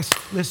without Christ,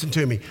 listen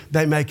to me,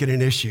 they make it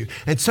an issue.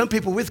 And some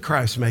people with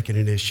Christ make it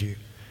an issue.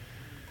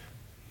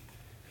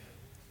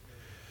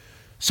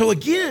 So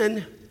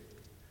again,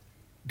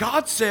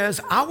 God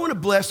says, I want to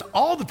bless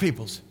all the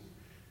peoples.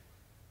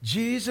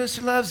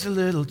 Jesus loves the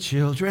little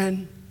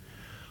children,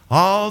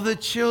 all the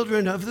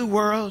children of the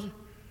world,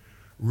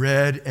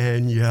 red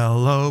and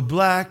yellow,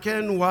 black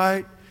and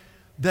white.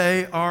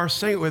 They are,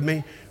 sing it with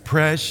me,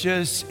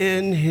 precious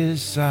in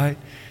his sight.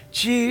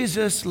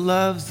 Jesus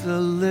loves the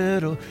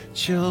little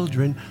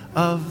children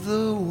of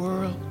the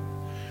world.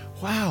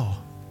 Wow.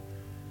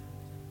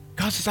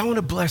 God says, I want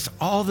to bless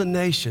all the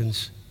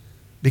nations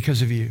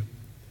because of you.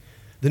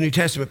 The New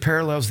Testament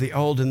parallels the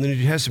Old and the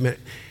New Testament,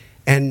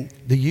 and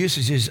the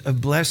usages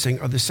of blessing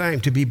are the same.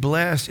 To be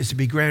blessed is to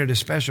be granted a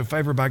special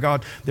favor by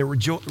God that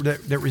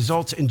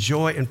results in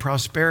joy and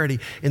prosperity.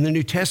 In the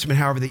New Testament,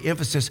 however, the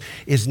emphasis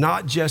is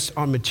not just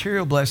on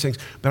material blessings,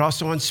 but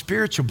also on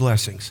spiritual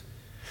blessings.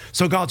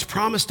 So God's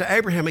promise to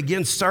Abraham,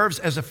 again, serves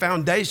as a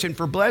foundation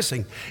for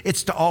blessing.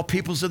 It's to all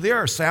peoples of the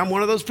earth. Say, I'm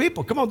one of those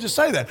people. Come on, just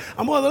say that.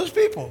 I'm one of those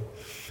people.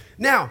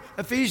 Now,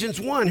 Ephesians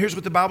 1, here's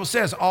what the Bible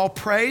says. All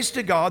praise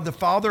to God, the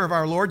Father of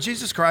our Lord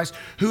Jesus Christ,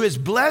 who has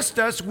blessed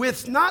us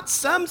with not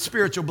some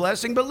spiritual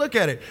blessing, but look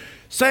at it.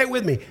 Say it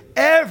with me.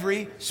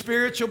 Every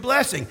spiritual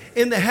blessing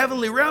in the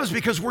heavenly realms,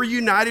 because we're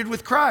united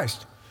with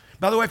Christ.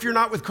 By the way, if you're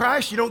not with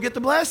Christ, you don't get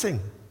the blessing.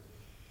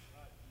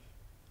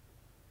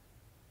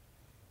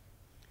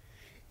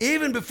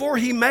 Even before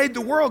he made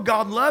the world,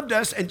 God loved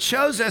us and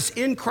chose us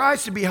in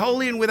Christ to be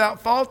holy and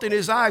without fault in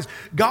his eyes.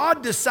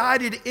 God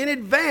decided in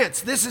advance,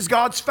 this is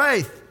God's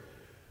faith.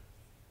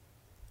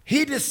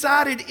 He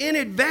decided in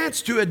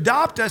advance to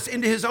adopt us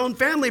into his own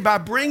family by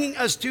bringing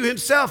us to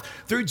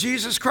himself through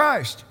Jesus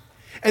Christ.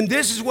 And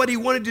this is what he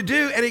wanted to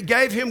do, and it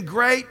gave him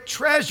great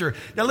treasure.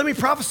 Now, let me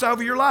prophesy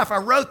over your life. I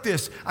wrote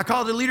this. I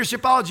called it a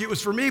leadershipology. It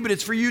was for me, but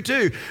it's for you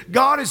too.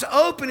 God is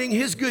opening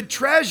his good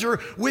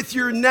treasure with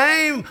your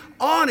name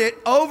on it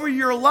over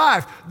your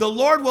life. The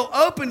Lord will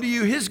open to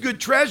you his good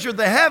treasure,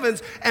 the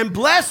heavens, and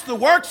bless the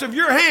works of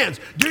your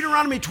hands.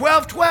 Deuteronomy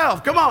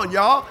 12:12. Come on,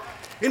 y'all.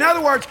 In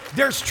other words,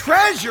 there's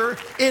treasure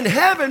in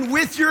heaven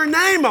with your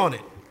name on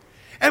it.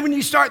 And when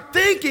you start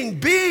thinking,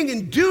 being,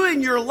 and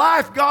doing your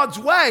life God's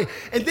way,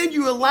 and then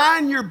you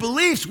align your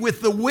beliefs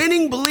with the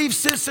winning belief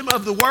system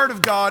of the Word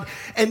of God,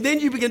 and then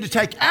you begin to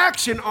take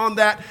action on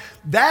that,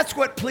 that's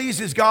what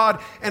pleases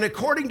God. And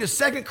according to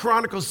 2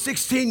 Chronicles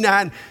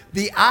 16:9,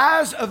 the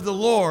eyes of the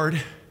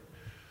Lord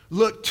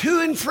look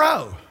to and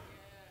fro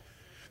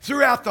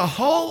throughout the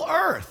whole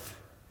earth.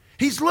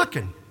 He's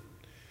looking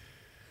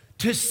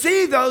to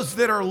see those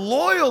that are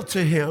loyal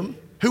to him,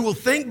 who will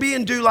think, be,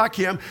 and do like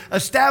him,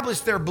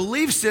 establish their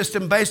belief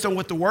system based on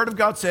what the Word of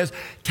God says,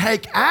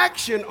 take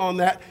action on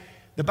that.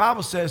 The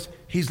Bible says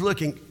he's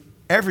looking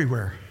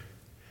everywhere.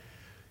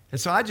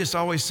 And so I just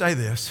always say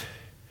this,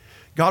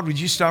 God, would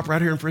you stop right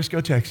here in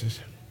Frisco, Texas?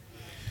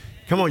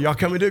 Come on, y'all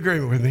come into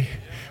agreement with me.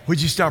 Would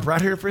you stop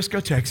right here in Frisco,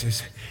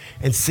 Texas,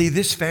 and see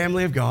this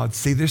family of God,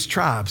 see this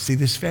tribe, see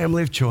this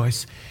family of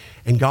choice,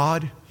 and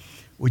God,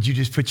 would you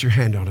just put your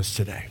hand on us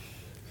today?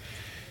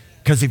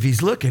 Because if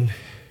he's looking,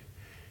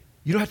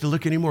 you don't have to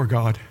look anymore,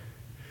 God.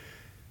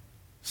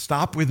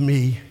 Stop with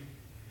me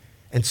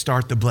and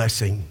start the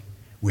blessing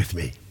with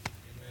me.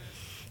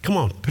 Come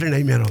on, put an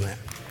amen on that.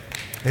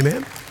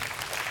 Amen?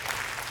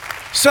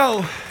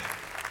 So,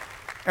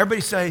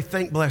 everybody say,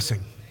 think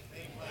blessing.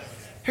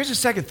 Here's the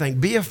second thing,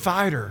 be a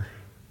fighter.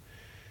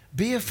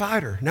 Be a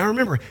fighter. Now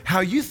remember, how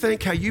you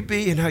think, how you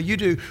be, and how you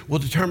do will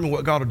determine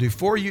what God will do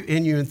for you,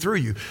 in you, and through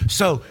you.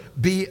 So,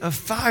 be a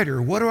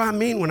fighter. What do I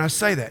mean when I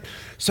say that?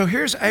 So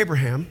here's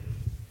Abraham.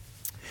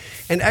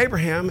 And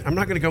Abraham, I'm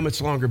not going to go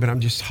much longer, but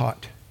I'm just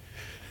hot.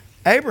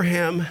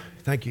 Abraham,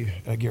 thank you,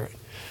 Garrett.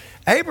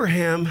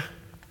 Abraham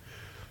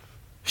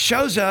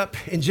shows up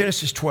in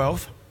Genesis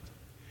 12.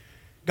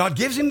 God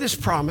gives him this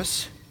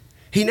promise.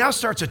 He now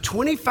starts a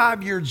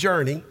 25-year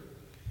journey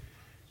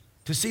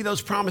to see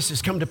those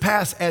promises come to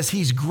pass as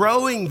he's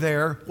growing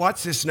there,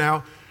 watch this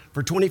now,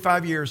 for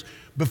 25 years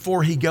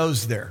before he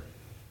goes there.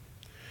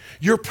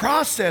 Your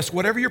process,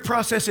 whatever your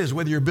process is,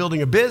 whether you're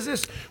building a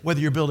business,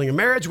 whether you're building a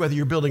marriage, whether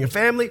you're building a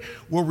family,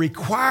 will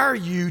require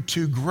you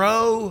to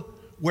grow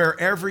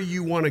wherever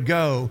you want to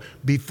go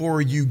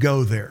before you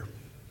go there.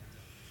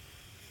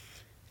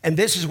 And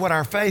this is what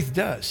our faith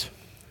does.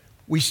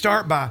 We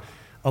start by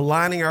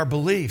aligning our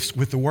beliefs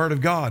with the Word of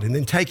God and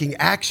then taking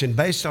action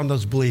based on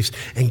those beliefs,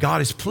 and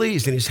God is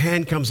pleased and his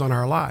hand comes on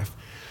our life.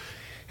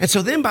 And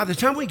so then by the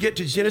time we get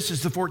to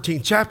Genesis, the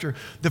 14th chapter,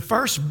 the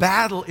first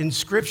battle in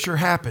Scripture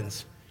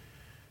happens.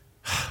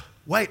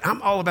 Wait, I'm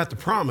all about the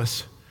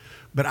promise,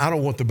 but I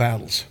don't want the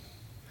battles.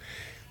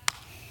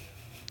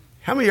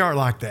 How many are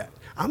like that?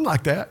 I'm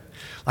like that.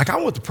 Like, I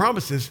want the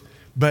promises,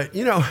 but,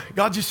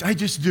 God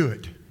just do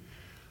it.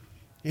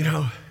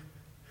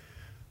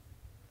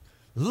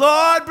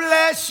 Lord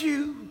bless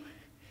you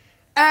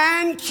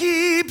and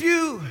keep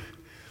you,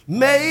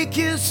 make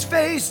his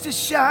face to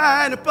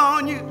shine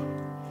upon you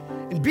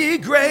and be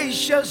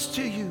gracious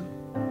to you.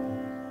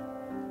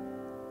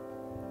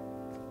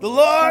 The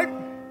Lord,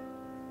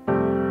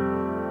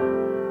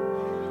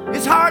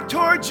 his heart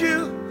towards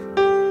you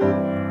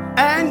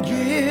and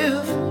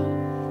give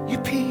you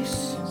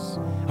peace.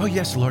 Oh,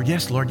 yes, Lord,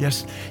 yes, Lord,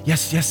 yes,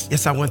 yes, yes,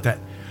 yes, I want that.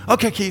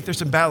 Okay, Keith, there's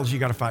some battles you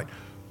got to fight.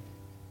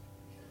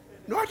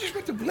 No, I just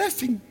want the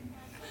blessing.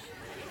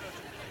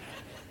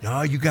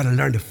 No, you got to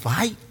learn to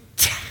fight,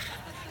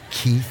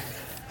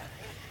 Keith.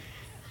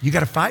 You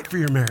got to fight for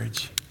your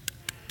marriage.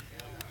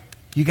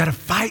 You got to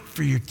fight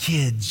for your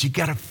kids. You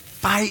got to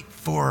fight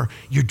for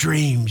your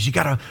dreams. You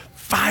got to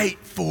fight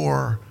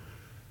for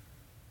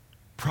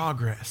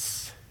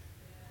progress.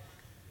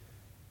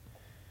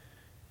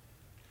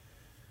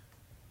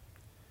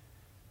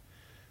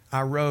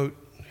 I wrote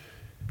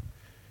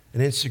an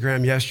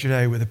Instagram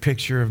yesterday with a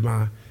picture of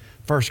my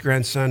first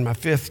grandson, my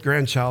fifth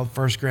grandchild,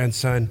 first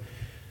grandson,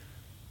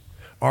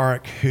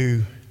 Arik,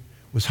 who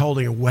was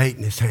holding a weight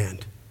in his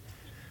hand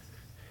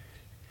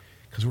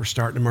because we're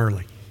starting him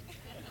early.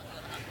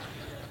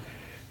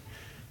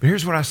 But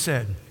here's what I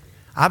said.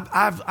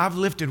 I've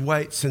lifted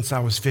weights since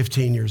I was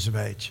 15 years of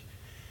age.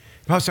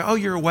 If I say, oh,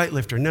 you're a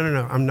weightlifter.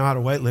 No, I'm not a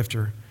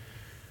weightlifter.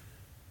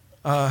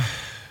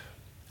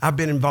 I've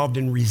been involved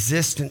in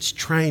resistance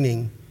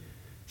training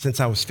since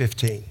I was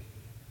 15.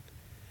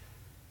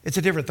 It's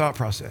a different thought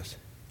process.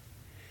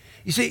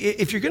 You see,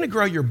 if you're going to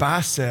grow your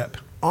bicep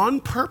on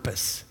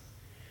purpose,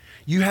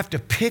 you have to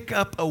pick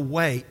up a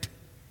weight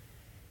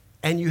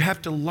and you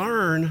have to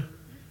learn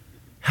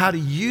how to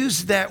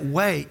use that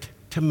weight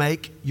to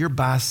make your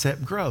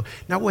bicep grow.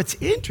 Now, what's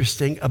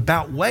interesting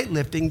about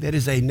weightlifting that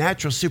is a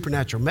natural,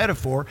 supernatural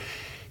metaphor,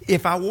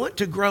 if I want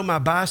to grow my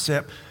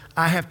bicep,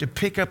 I have to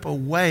pick up a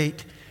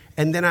weight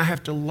and then I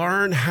have to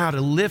learn how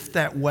to lift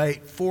that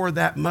weight for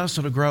that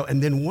muscle to grow.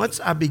 And then once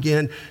I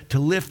begin to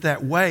lift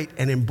that weight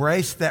and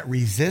embrace that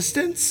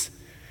resistance,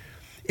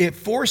 it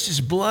forces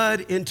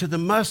blood into the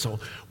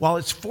muscle. While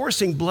it's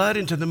forcing blood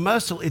into the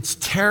muscle, it's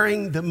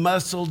tearing the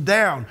muscle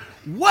down.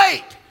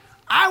 Wait!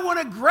 I want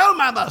to grow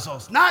my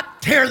muscles,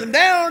 not tear them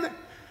down.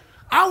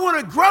 I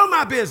want to grow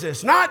my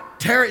business, not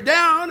tear it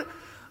down.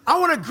 I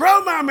want to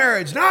grow my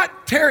marriage,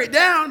 not tear it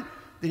down.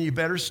 Then you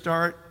better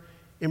start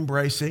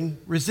embracing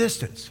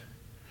resistance.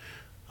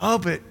 Oh,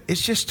 but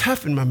it's just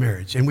tough in my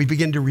marriage. And we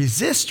begin to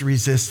resist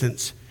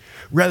resistance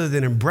rather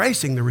than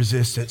embracing the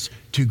resistance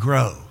to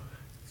grow.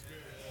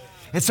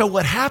 And so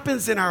what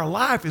happens in our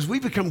life is we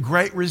become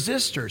great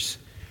resistors.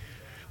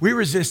 We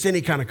resist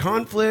any kind of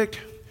conflict.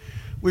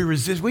 We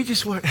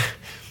just want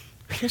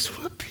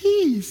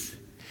peace.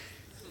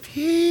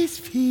 Peace,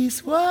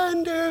 peace,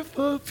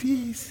 wonderful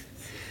peace,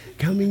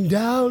 coming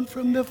down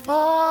from the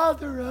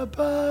Father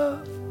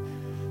above.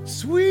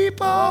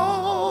 Sweep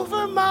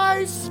over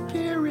my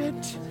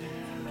spirit,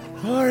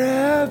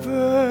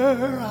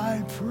 forever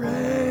I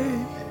pray.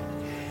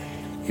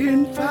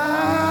 In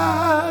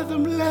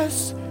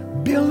fathomless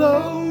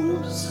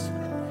billows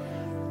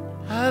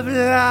of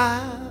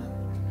love.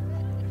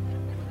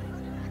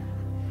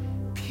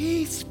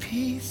 Peace,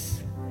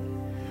 peace,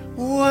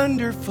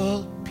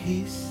 wonderful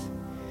peace,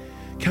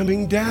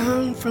 coming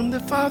down from the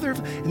Father.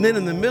 And then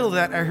in the middle of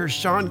that, I hear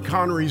Sean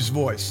Connery's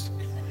voice.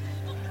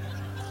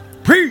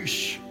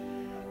 Peace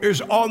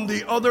is on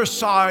the other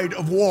side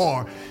of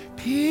war.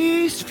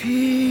 Peace,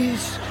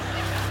 peace,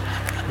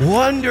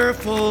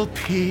 wonderful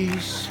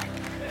peace,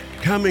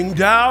 coming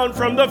down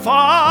from the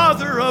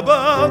Father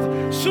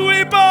above.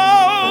 Sweep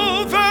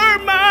over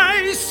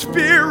my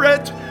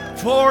spirit,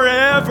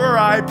 forever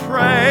I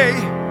pray.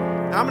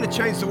 Now I'm going to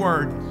change the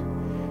word.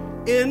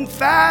 In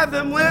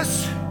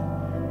fathomless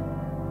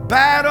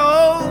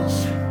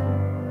battles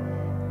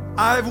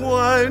I've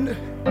won.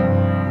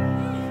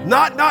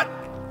 Not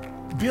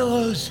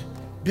billows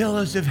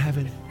of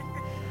heaven.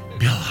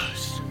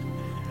 Billows.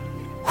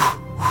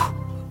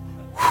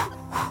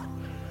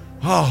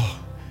 Oh,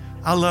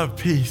 I love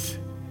peace.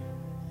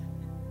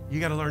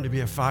 You got to learn to be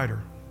a fighter.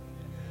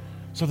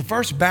 So the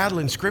first battle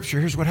in Scripture,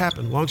 here's what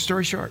happened. Long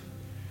story short,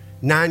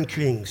 9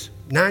 kings.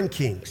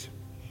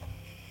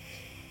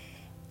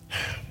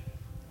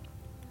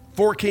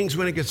 4 kings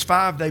went against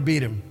 5, they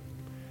beat him.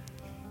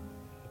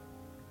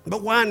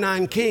 But why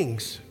 9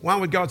 kings? Why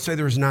would God say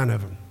there was 9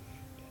 of them?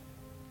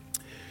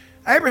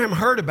 Abraham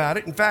heard about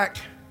it. In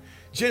fact,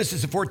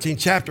 Genesis, the 14th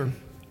chapter,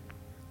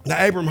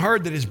 now Abram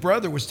heard that his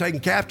brother was taken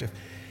captive.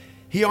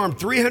 He armed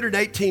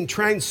 318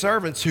 trained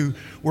servants who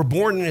were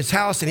born in his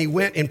house, and he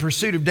went in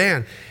pursuit of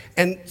Dan.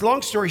 And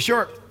long story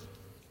short,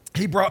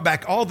 he brought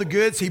back all the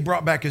goods. He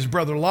brought back his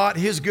brother Lot,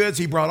 his goods.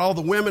 He brought all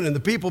the women and the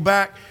people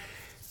back.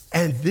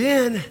 And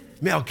then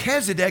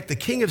Melchizedek, the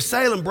king of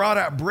Salem, brought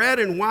out bread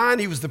and wine.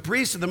 He was the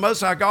priest of the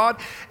Most High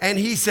God. And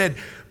he said,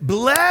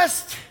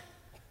 blessed,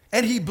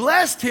 and he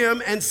blessed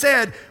him and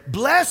said,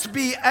 blessed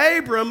be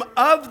Abram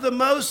of the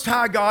Most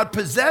High God,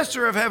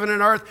 possessor of heaven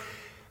and earth.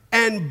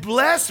 And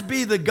blessed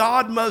be the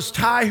God Most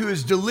High who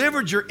has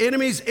delivered your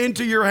enemies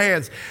into your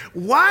hands.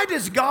 Why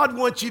does God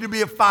want you to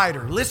be a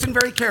fighter? Listen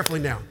very carefully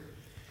now.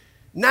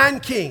 9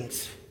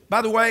 kings.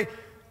 By the way,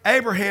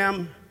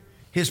 Abraham,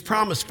 his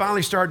promise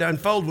finally started to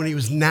unfold when he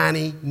was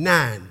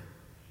 99.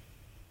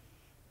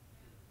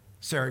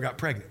 Sarah got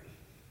pregnant.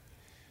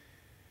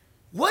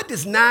 What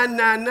does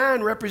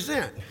 999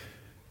 represent?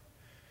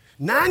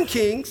 9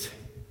 kings.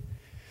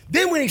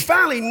 Then when he's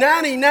finally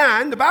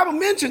 99, the Bible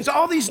mentions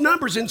all these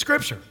numbers in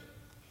Scripture.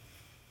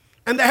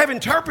 And they have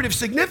interpretive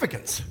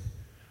significance.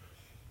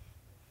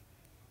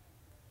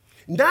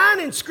 9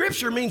 in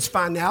Scripture means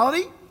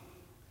finality.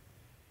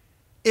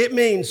 It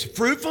means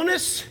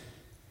fruitfulness.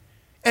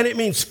 And it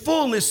means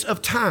fullness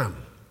of time.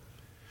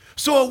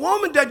 So a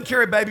woman doesn't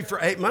carry a baby for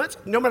 8 months,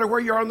 no matter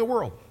where you are in the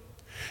world.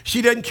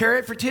 She doesn't carry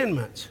it for 10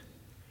 months.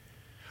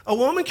 A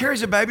woman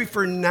carries a baby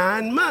for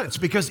 9 months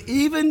because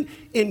even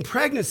in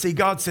pregnancy,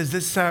 God says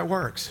this is how it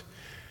works.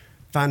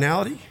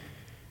 Finality,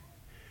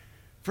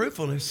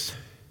 fruitfulness,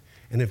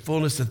 and in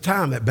fullness of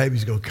time, that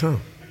baby's going to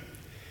come.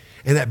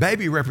 And that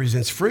baby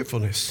represents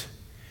fruitfulness.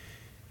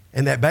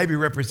 And that baby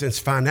represents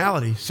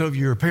finality. So if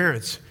you were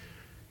parents,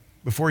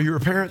 before you were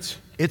parents,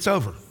 it's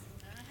over.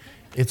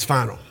 It's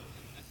final.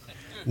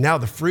 Now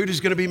the fruit is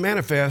going to be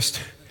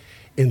manifest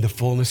in the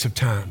fullness of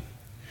time.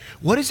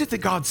 What is it that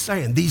God's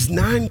saying? These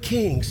 9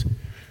 kings,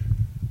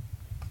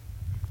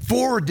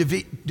 4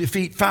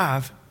 defeat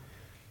 5,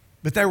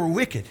 but they were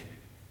wicked.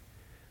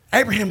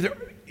 Abraham,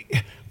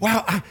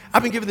 wow,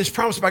 I've been given this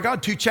promise by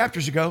God 2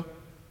 chapters ago.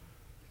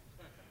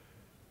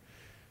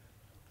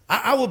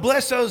 I will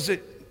bless those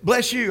that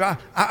bless you.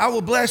 I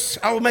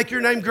will make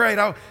your name great.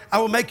 I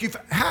will make you,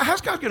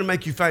 how's God going to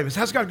make you famous?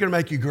 How's God going to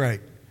make you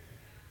great?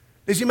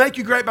 Does he make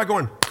you great by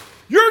going,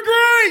 you're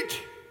great?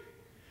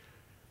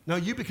 No,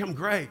 you become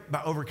great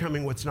by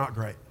overcoming what's not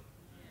great.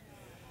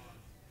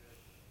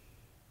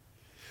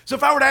 So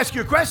if I were to ask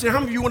you a question, how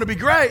many of you want to be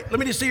great? Let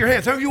me just see your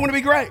hands. How many of you want to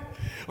be great?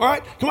 All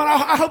right, come on,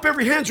 I hope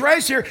every hand's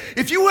raised here.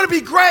 If you want to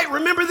be great,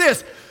 remember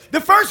this. The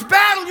first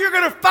battle you're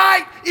going to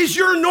fight is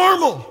your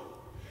normal.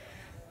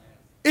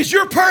 It's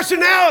your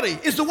personality.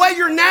 It's the way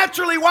you're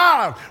naturally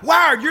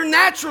wired. Your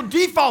natural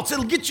defaults.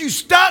 It'll get you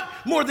stuck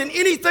more than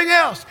anything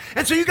else.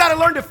 And so you got to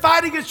learn to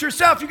fight against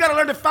yourself. You got to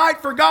learn to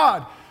fight for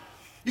God.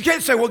 You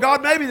can't say, well,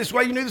 God made me this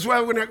way. You knew this way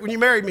when you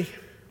married me.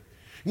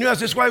 You knew I was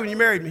this way when you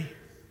married me.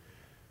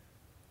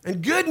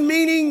 And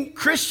good-meaning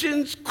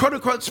Christians,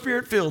 quote-unquote,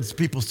 spirit-filled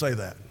people say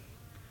that.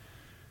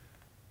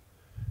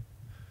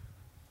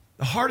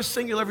 The hardest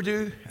thing you'll ever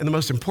do and the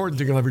most important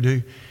thing you'll ever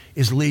do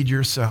is lead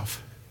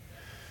yourself.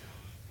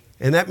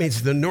 And that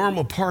means the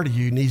normal part of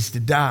you needs to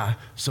die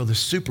so the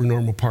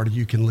supernormal part of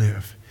you can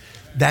live.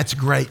 That's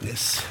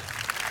greatness.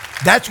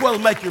 That's what will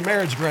make your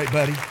marriage great,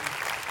 buddy.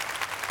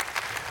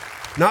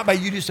 Not by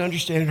you just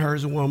understanding her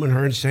as a woman, her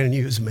understanding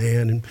you as a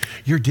man, and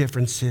your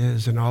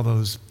differences and all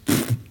those.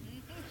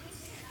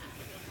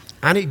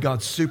 I need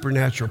God's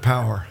supernatural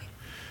power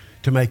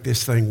to make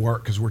this thing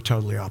work because we're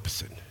totally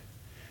opposite.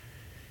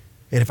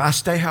 And if I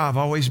stay how I've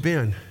always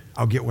been,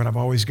 I'll get what I've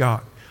always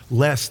got,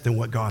 less than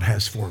what God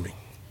has for me.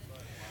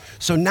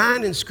 So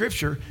 9 in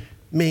Scripture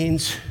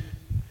means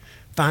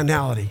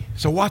finality.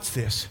 So watch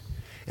this.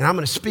 And I'm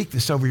going to speak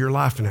this over your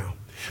life now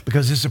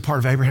because this is a part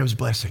of Abraham's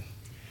blessing.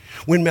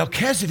 When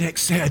Melchizedek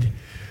said,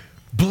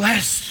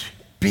 blessed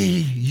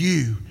be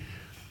you,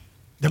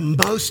 the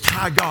Most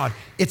High God,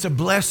 it's a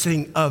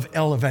blessing of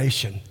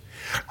elevation.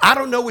 I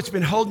don't know what's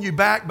been holding you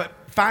back, but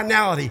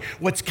finality,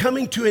 what's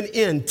coming to an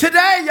end.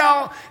 Today,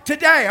 y'all,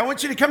 today, I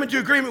want you to come into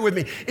agreement with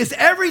me, is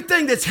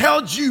everything that's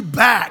held you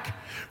back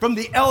from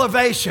the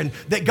elevation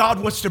that God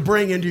wants to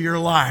bring into your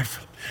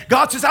life.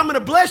 God says, I'm going to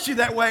bless you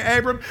that way,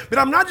 Abram, but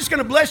I'm not just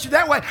going to bless you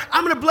that way.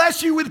 I'm going to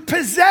bless you with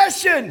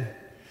possession.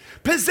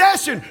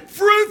 Possession,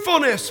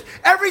 fruitfulness,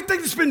 everything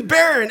that's been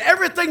barren,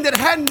 everything that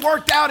hadn't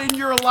worked out in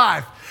your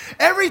life.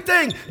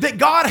 Everything that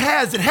God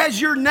has that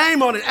has your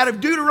name on it out of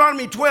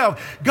Deuteronomy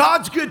 12,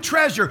 God's good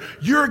treasure,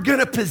 you're going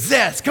to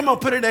possess. Come on,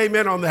 put an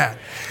amen on that.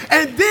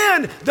 And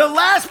then the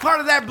last part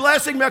of that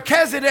blessing,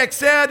 Melchizedek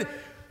said,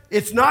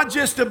 it's not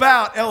just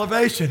about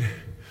elevation.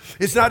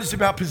 It's not just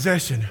about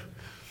possession.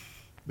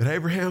 But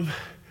Abraham,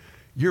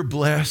 you're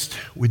blessed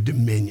with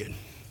dominion.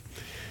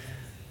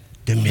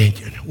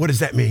 Dominion. What does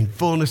that mean?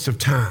 Fullness of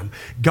time.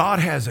 God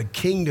has a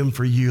kingdom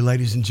for you,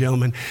 ladies and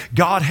gentlemen.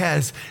 God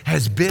has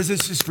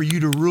businesses for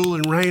you to rule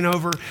and reign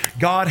over.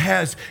 God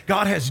has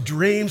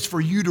dreams for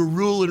you to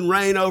rule and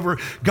reign over.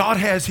 God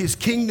has his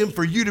kingdom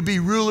for you to be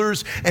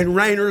rulers and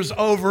reigners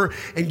over.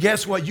 And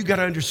guess what? You got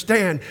to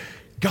understand,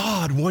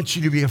 God wants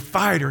you to be a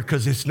fighter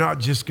because it's not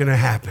just going to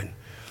happen.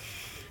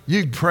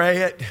 You pray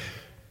it.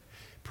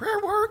 Prayer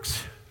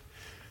works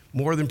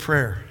more than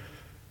prayer.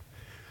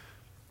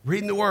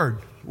 Reading the Word.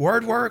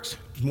 Word works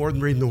more than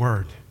reading the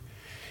Word.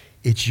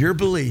 It's your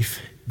belief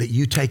that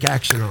you take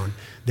action on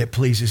that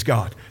pleases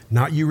God.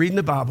 Not you reading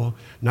the Bible,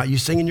 not you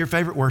singing your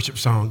favorite worship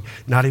song,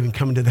 not even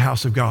coming to the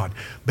house of God,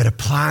 but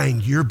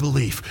applying your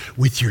belief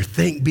with your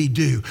think, be,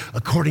 do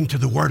according to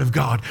the Word of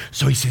God.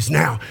 So he says,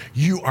 now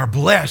you are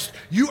blessed.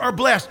 You are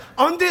blessed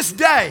on this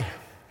day,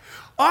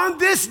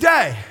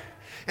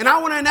 and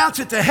I want to announce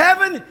it to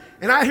heaven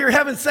And I hear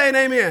heaven saying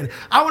amen.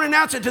 I want to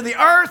announce it to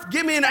the earth.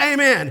 Give me an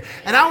amen.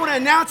 And I want to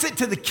announce it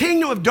to the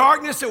kingdom of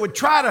darkness that would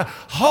try to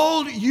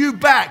hold you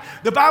back.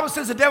 The Bible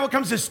says the devil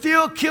comes to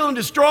steal, kill, and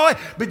destroy,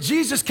 but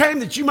Jesus came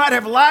that you might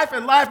have life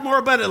and life more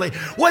abundantly.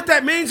 What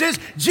that means is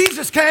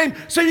Jesus came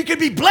so you could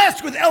be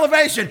blessed with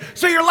elevation,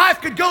 so your life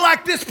could go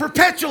like this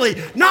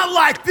perpetually, not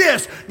like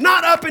this,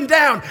 not up and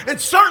down, and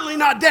certainly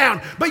not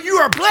down, but you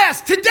are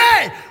blessed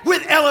today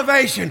with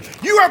elevation.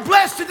 You are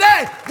blessed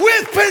today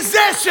with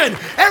possession.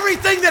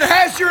 Everything that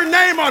has your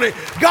name on it,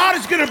 God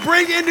is going to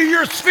bring into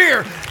your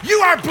sphere. You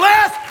are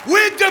blessed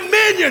with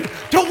dominion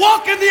to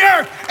walk in the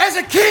earth as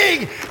a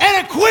king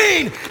and a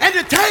queen and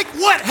to take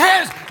what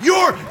has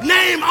your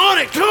name on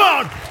it. Come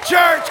on,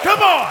 church,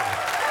 come on.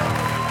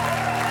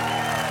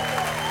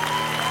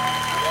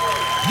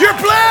 You're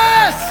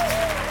blessed.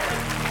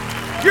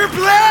 You're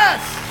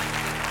blessed.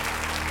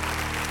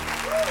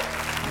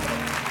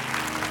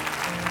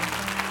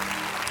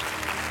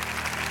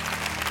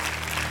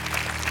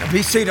 Now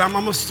be seated. I'm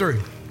almost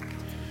through.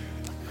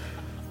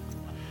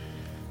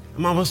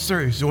 I'm almost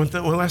through. So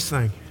one last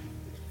thing.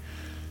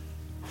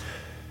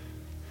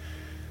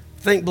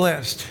 Think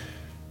blessed.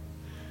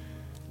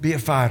 Be a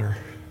fighter.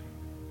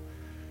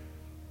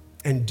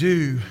 And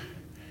do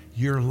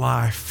your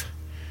life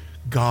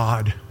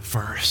God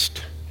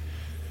first.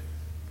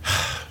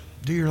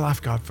 Do your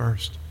life God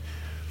first.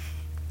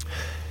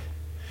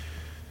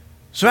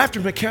 So after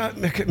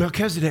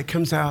Melchizedek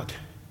comes out,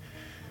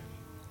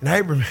 and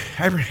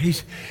Abraham,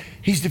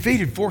 he's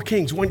defeated 4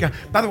 kings, one guy.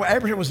 By the way,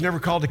 Abraham was never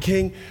called a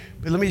king,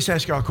 but let me just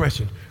ask y'all a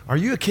question. Are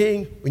you a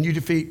king when you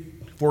defeat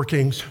 4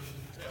 kings?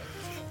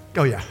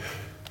 Oh, yeah.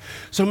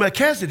 So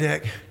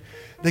Melchizedek,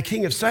 the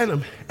king of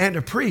Salem, and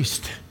a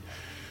priest,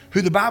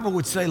 who the Bible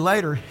would say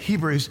later,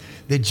 Hebrews,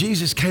 that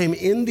Jesus came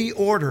in the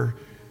order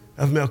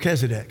of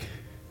Melchizedek,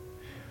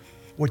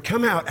 would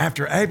come out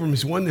after Abram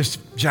has won this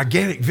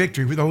gigantic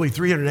victory with only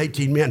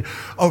 318 men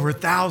over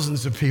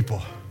thousands of people.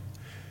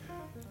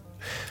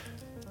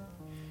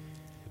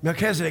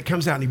 Melchizedek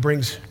comes out and he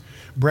brings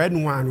bread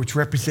and wine, which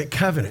represent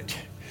covenant.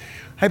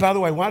 Hey, by the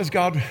way, why does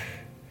God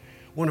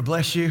want to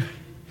bless you?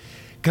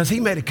 Because he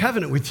made a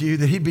covenant with you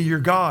that he'd be your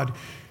God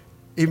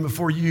even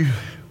before you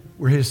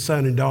were his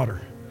son and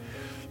daughter,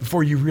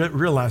 before you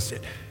realized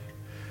it.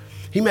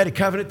 He made a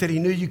covenant that he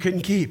knew you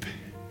couldn't keep.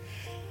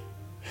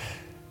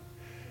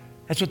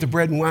 That's what the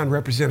bread and wine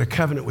represent, a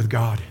covenant with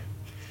God.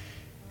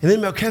 And then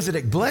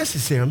Melchizedek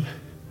blesses him.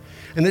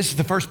 And this is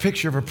the first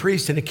picture of a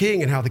priest and a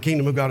king and how the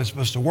kingdom of God is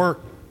supposed to work.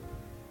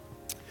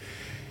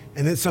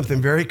 And then something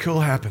very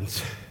cool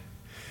happens.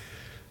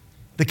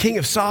 The king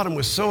of Sodom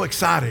was so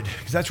excited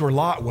because that's where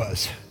Lot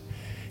was.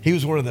 He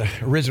was one of the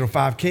original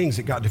 5 kings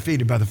that got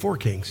defeated by the 4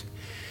 kings.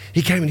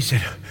 He came and he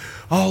said,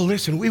 oh,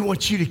 listen, we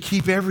want you to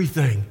keep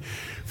everything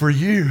for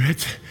you.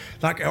 It's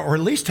like, or at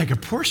least take a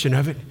portion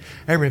of it.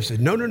 Abraham said,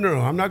 no,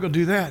 I'm not going to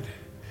do that.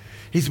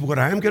 He said, what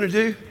I am going to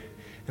do,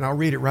 and I'll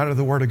read it right out of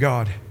the Word of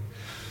God.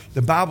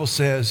 The Bible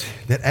says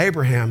that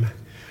Abraham,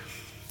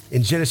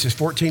 in Genesis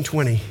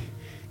 14:20,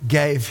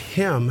 gave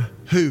him,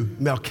 who?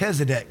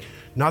 Melchizedek,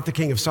 not the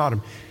king of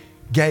Sodom,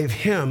 gave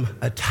him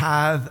a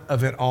tithe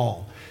of it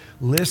all.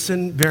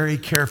 Listen very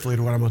carefully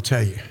to what I'm going to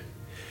tell you.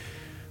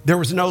 There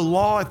was no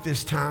law at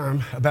this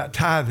time about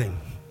tithing.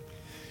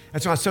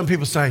 That's why some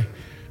people say,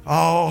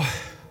 oh,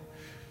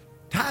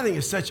 tithing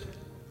is such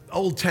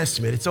Old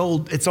Testament. It's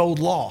old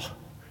law.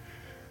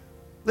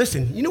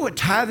 Listen, you know what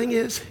tithing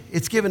is?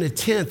 It's giving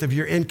 1/10 of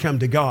your income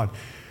to God.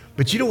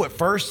 But you know what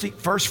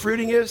first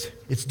fruiting is?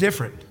 It's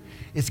different.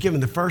 It's giving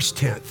the first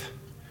 10th.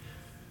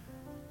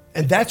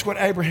 And that's what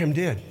Abraham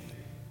did.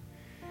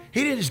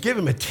 He didn't just give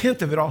him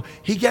 1/10 of it all.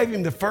 He gave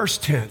him the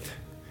first 10th.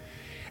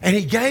 And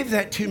he gave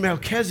that to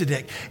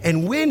Melchizedek.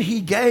 And when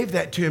he gave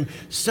that to him,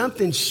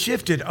 something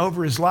shifted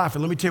over his life.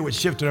 And let me tell you what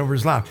shifted over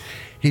his life.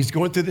 He's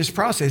going through this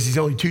process. He's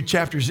only 2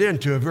 chapters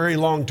into a very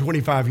long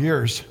 25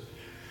 years.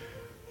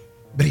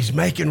 But he's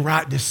making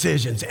right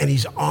decisions and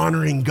he's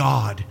honoring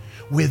God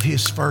with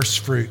his first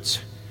fruits.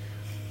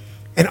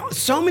 And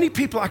so many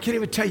people, I can't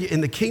even tell you,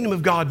 in the kingdom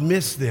of God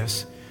miss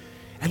this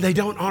and they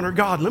don't honor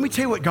God. Let me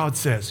tell you what God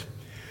says.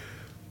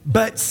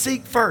 But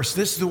seek first,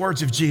 this is the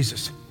words of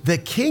Jesus, the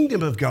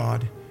kingdom of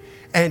God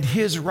and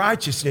his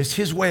righteousness,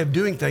 his way of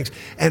doing things,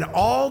 and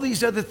all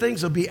these other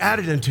things will be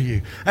added unto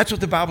you. That's what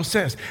the Bible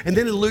says. And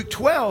then in Luke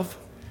 12,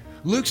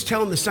 Luke's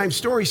telling the same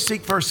story,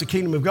 seek first the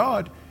kingdom of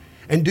God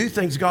and do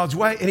things God's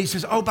way. And he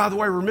says, oh, by the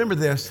way, remember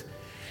this.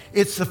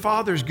 It's the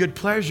Father's good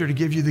pleasure to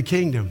give you the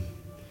kingdom.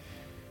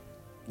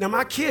 Now,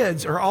 my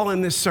kids are all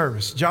in this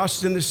service. Josh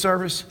is in this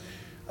service.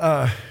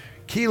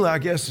 Keela, I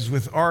guess, is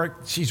with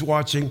Art. She's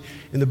watching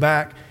in the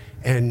back.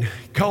 And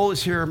Cole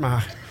is here,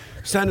 my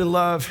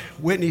son-in-law.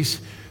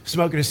 Whitney's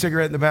smoking a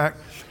cigarette in the back.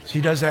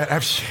 She does that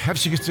after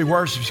she gets through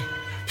worship.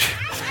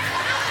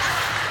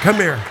 Come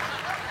here.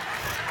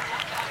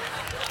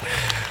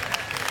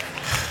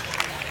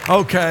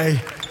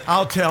 Okay,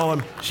 I'll tell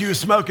him. She was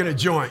smoking a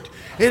joint.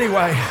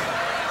 Anyway.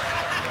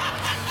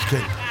 Just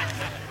kidding.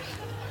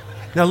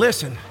 Now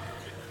listen.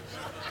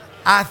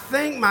 I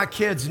think my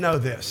kids know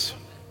this.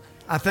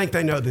 I think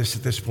they know this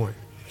at this point.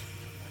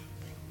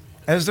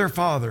 As their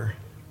father,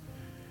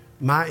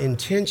 my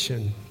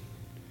intention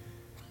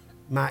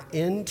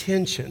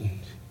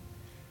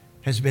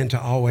has been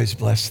to always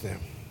bless them.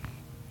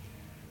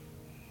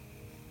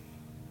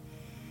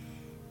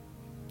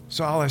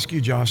 So I'll ask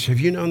you, Josh, have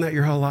you known that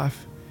your whole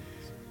life?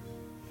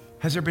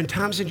 Has there been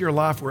times in your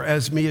life where,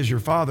 as me as your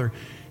father,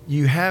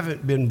 you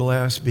haven't been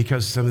blessed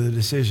because of some of the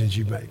decisions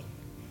you've made,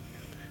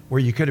 where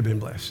you could have been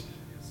blessed?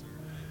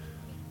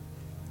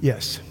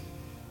 Yes.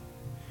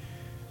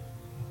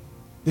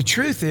 The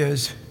truth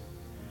is,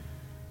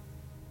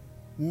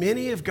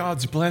 many of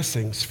God's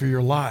blessings for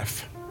your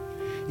life,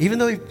 even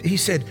though he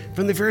said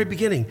from the very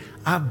beginning,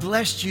 I've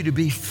blessed you to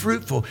be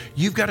fruitful,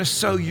 you've got to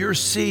sow your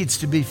seeds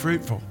to be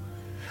fruitful.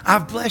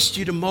 I've blessed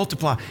you to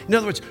multiply. In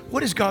other words,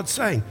 what is God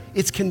saying?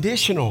 It's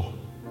conditional.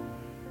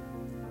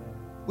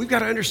 We've got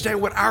to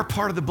understand what our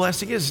part of the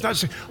blessing is. It's not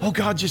just, oh,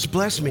 God, just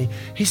bless me.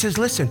 He says,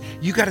 listen,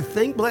 you got to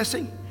think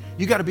blessing.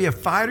 You got to be a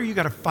fighter. You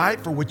got to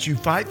fight for what you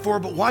fight for.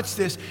 But watch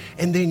this.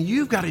 And then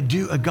you've got to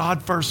do a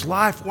God-first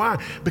life.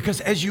 Why?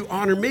 Because as you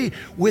honor me,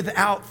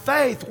 without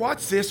faith,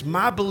 watch this,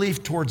 my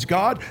belief towards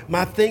God,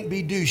 my think,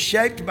 be, do,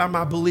 shaped by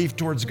my belief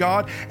towards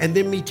God, and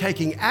then me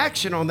taking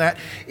action on that.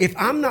 If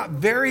I'm not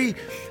very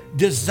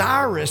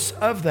desirous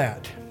of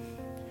that,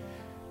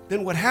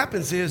 then what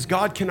happens is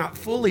God cannot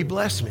fully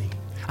bless me.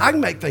 I can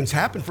make things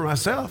happen for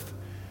myself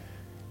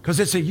because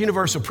it's a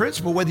universal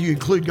principle, whether you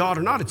include God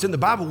or not. It's in the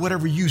Bible.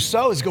 Whatever you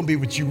sow is going to be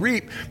what you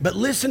reap. But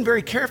listen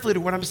very carefully to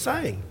what I'm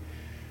saying.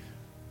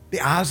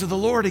 The eyes of the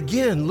Lord,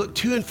 again, look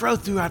to and fro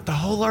throughout the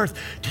whole earth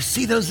to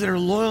see those that are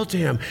loyal to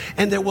him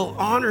and that will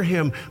honor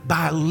him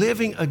by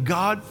living a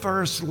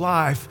God-first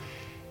life.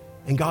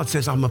 And God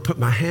says, I'm going to put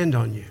my hand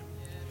on you.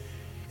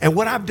 And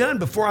what I've done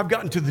before I've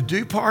gotten to the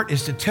do part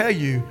is to tell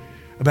you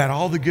about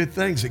all the good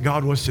things that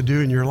God wants to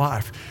do in your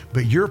life.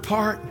 But your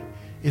part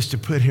is to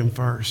put him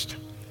first,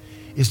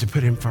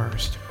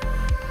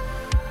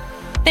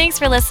 Thanks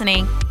for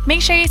listening.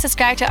 Make sure you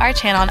subscribe to our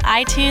channel on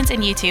iTunes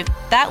and YouTube.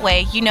 That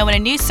way, you know when a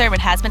new sermon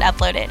has been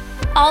uploaded.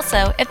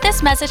 Also, if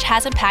this message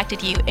has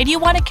impacted you and you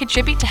want to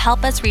contribute to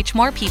help us reach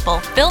more people,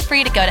 feel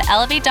free to go to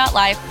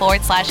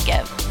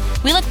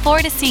elevate.life/give. We look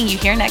forward to seeing you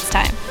here next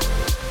time.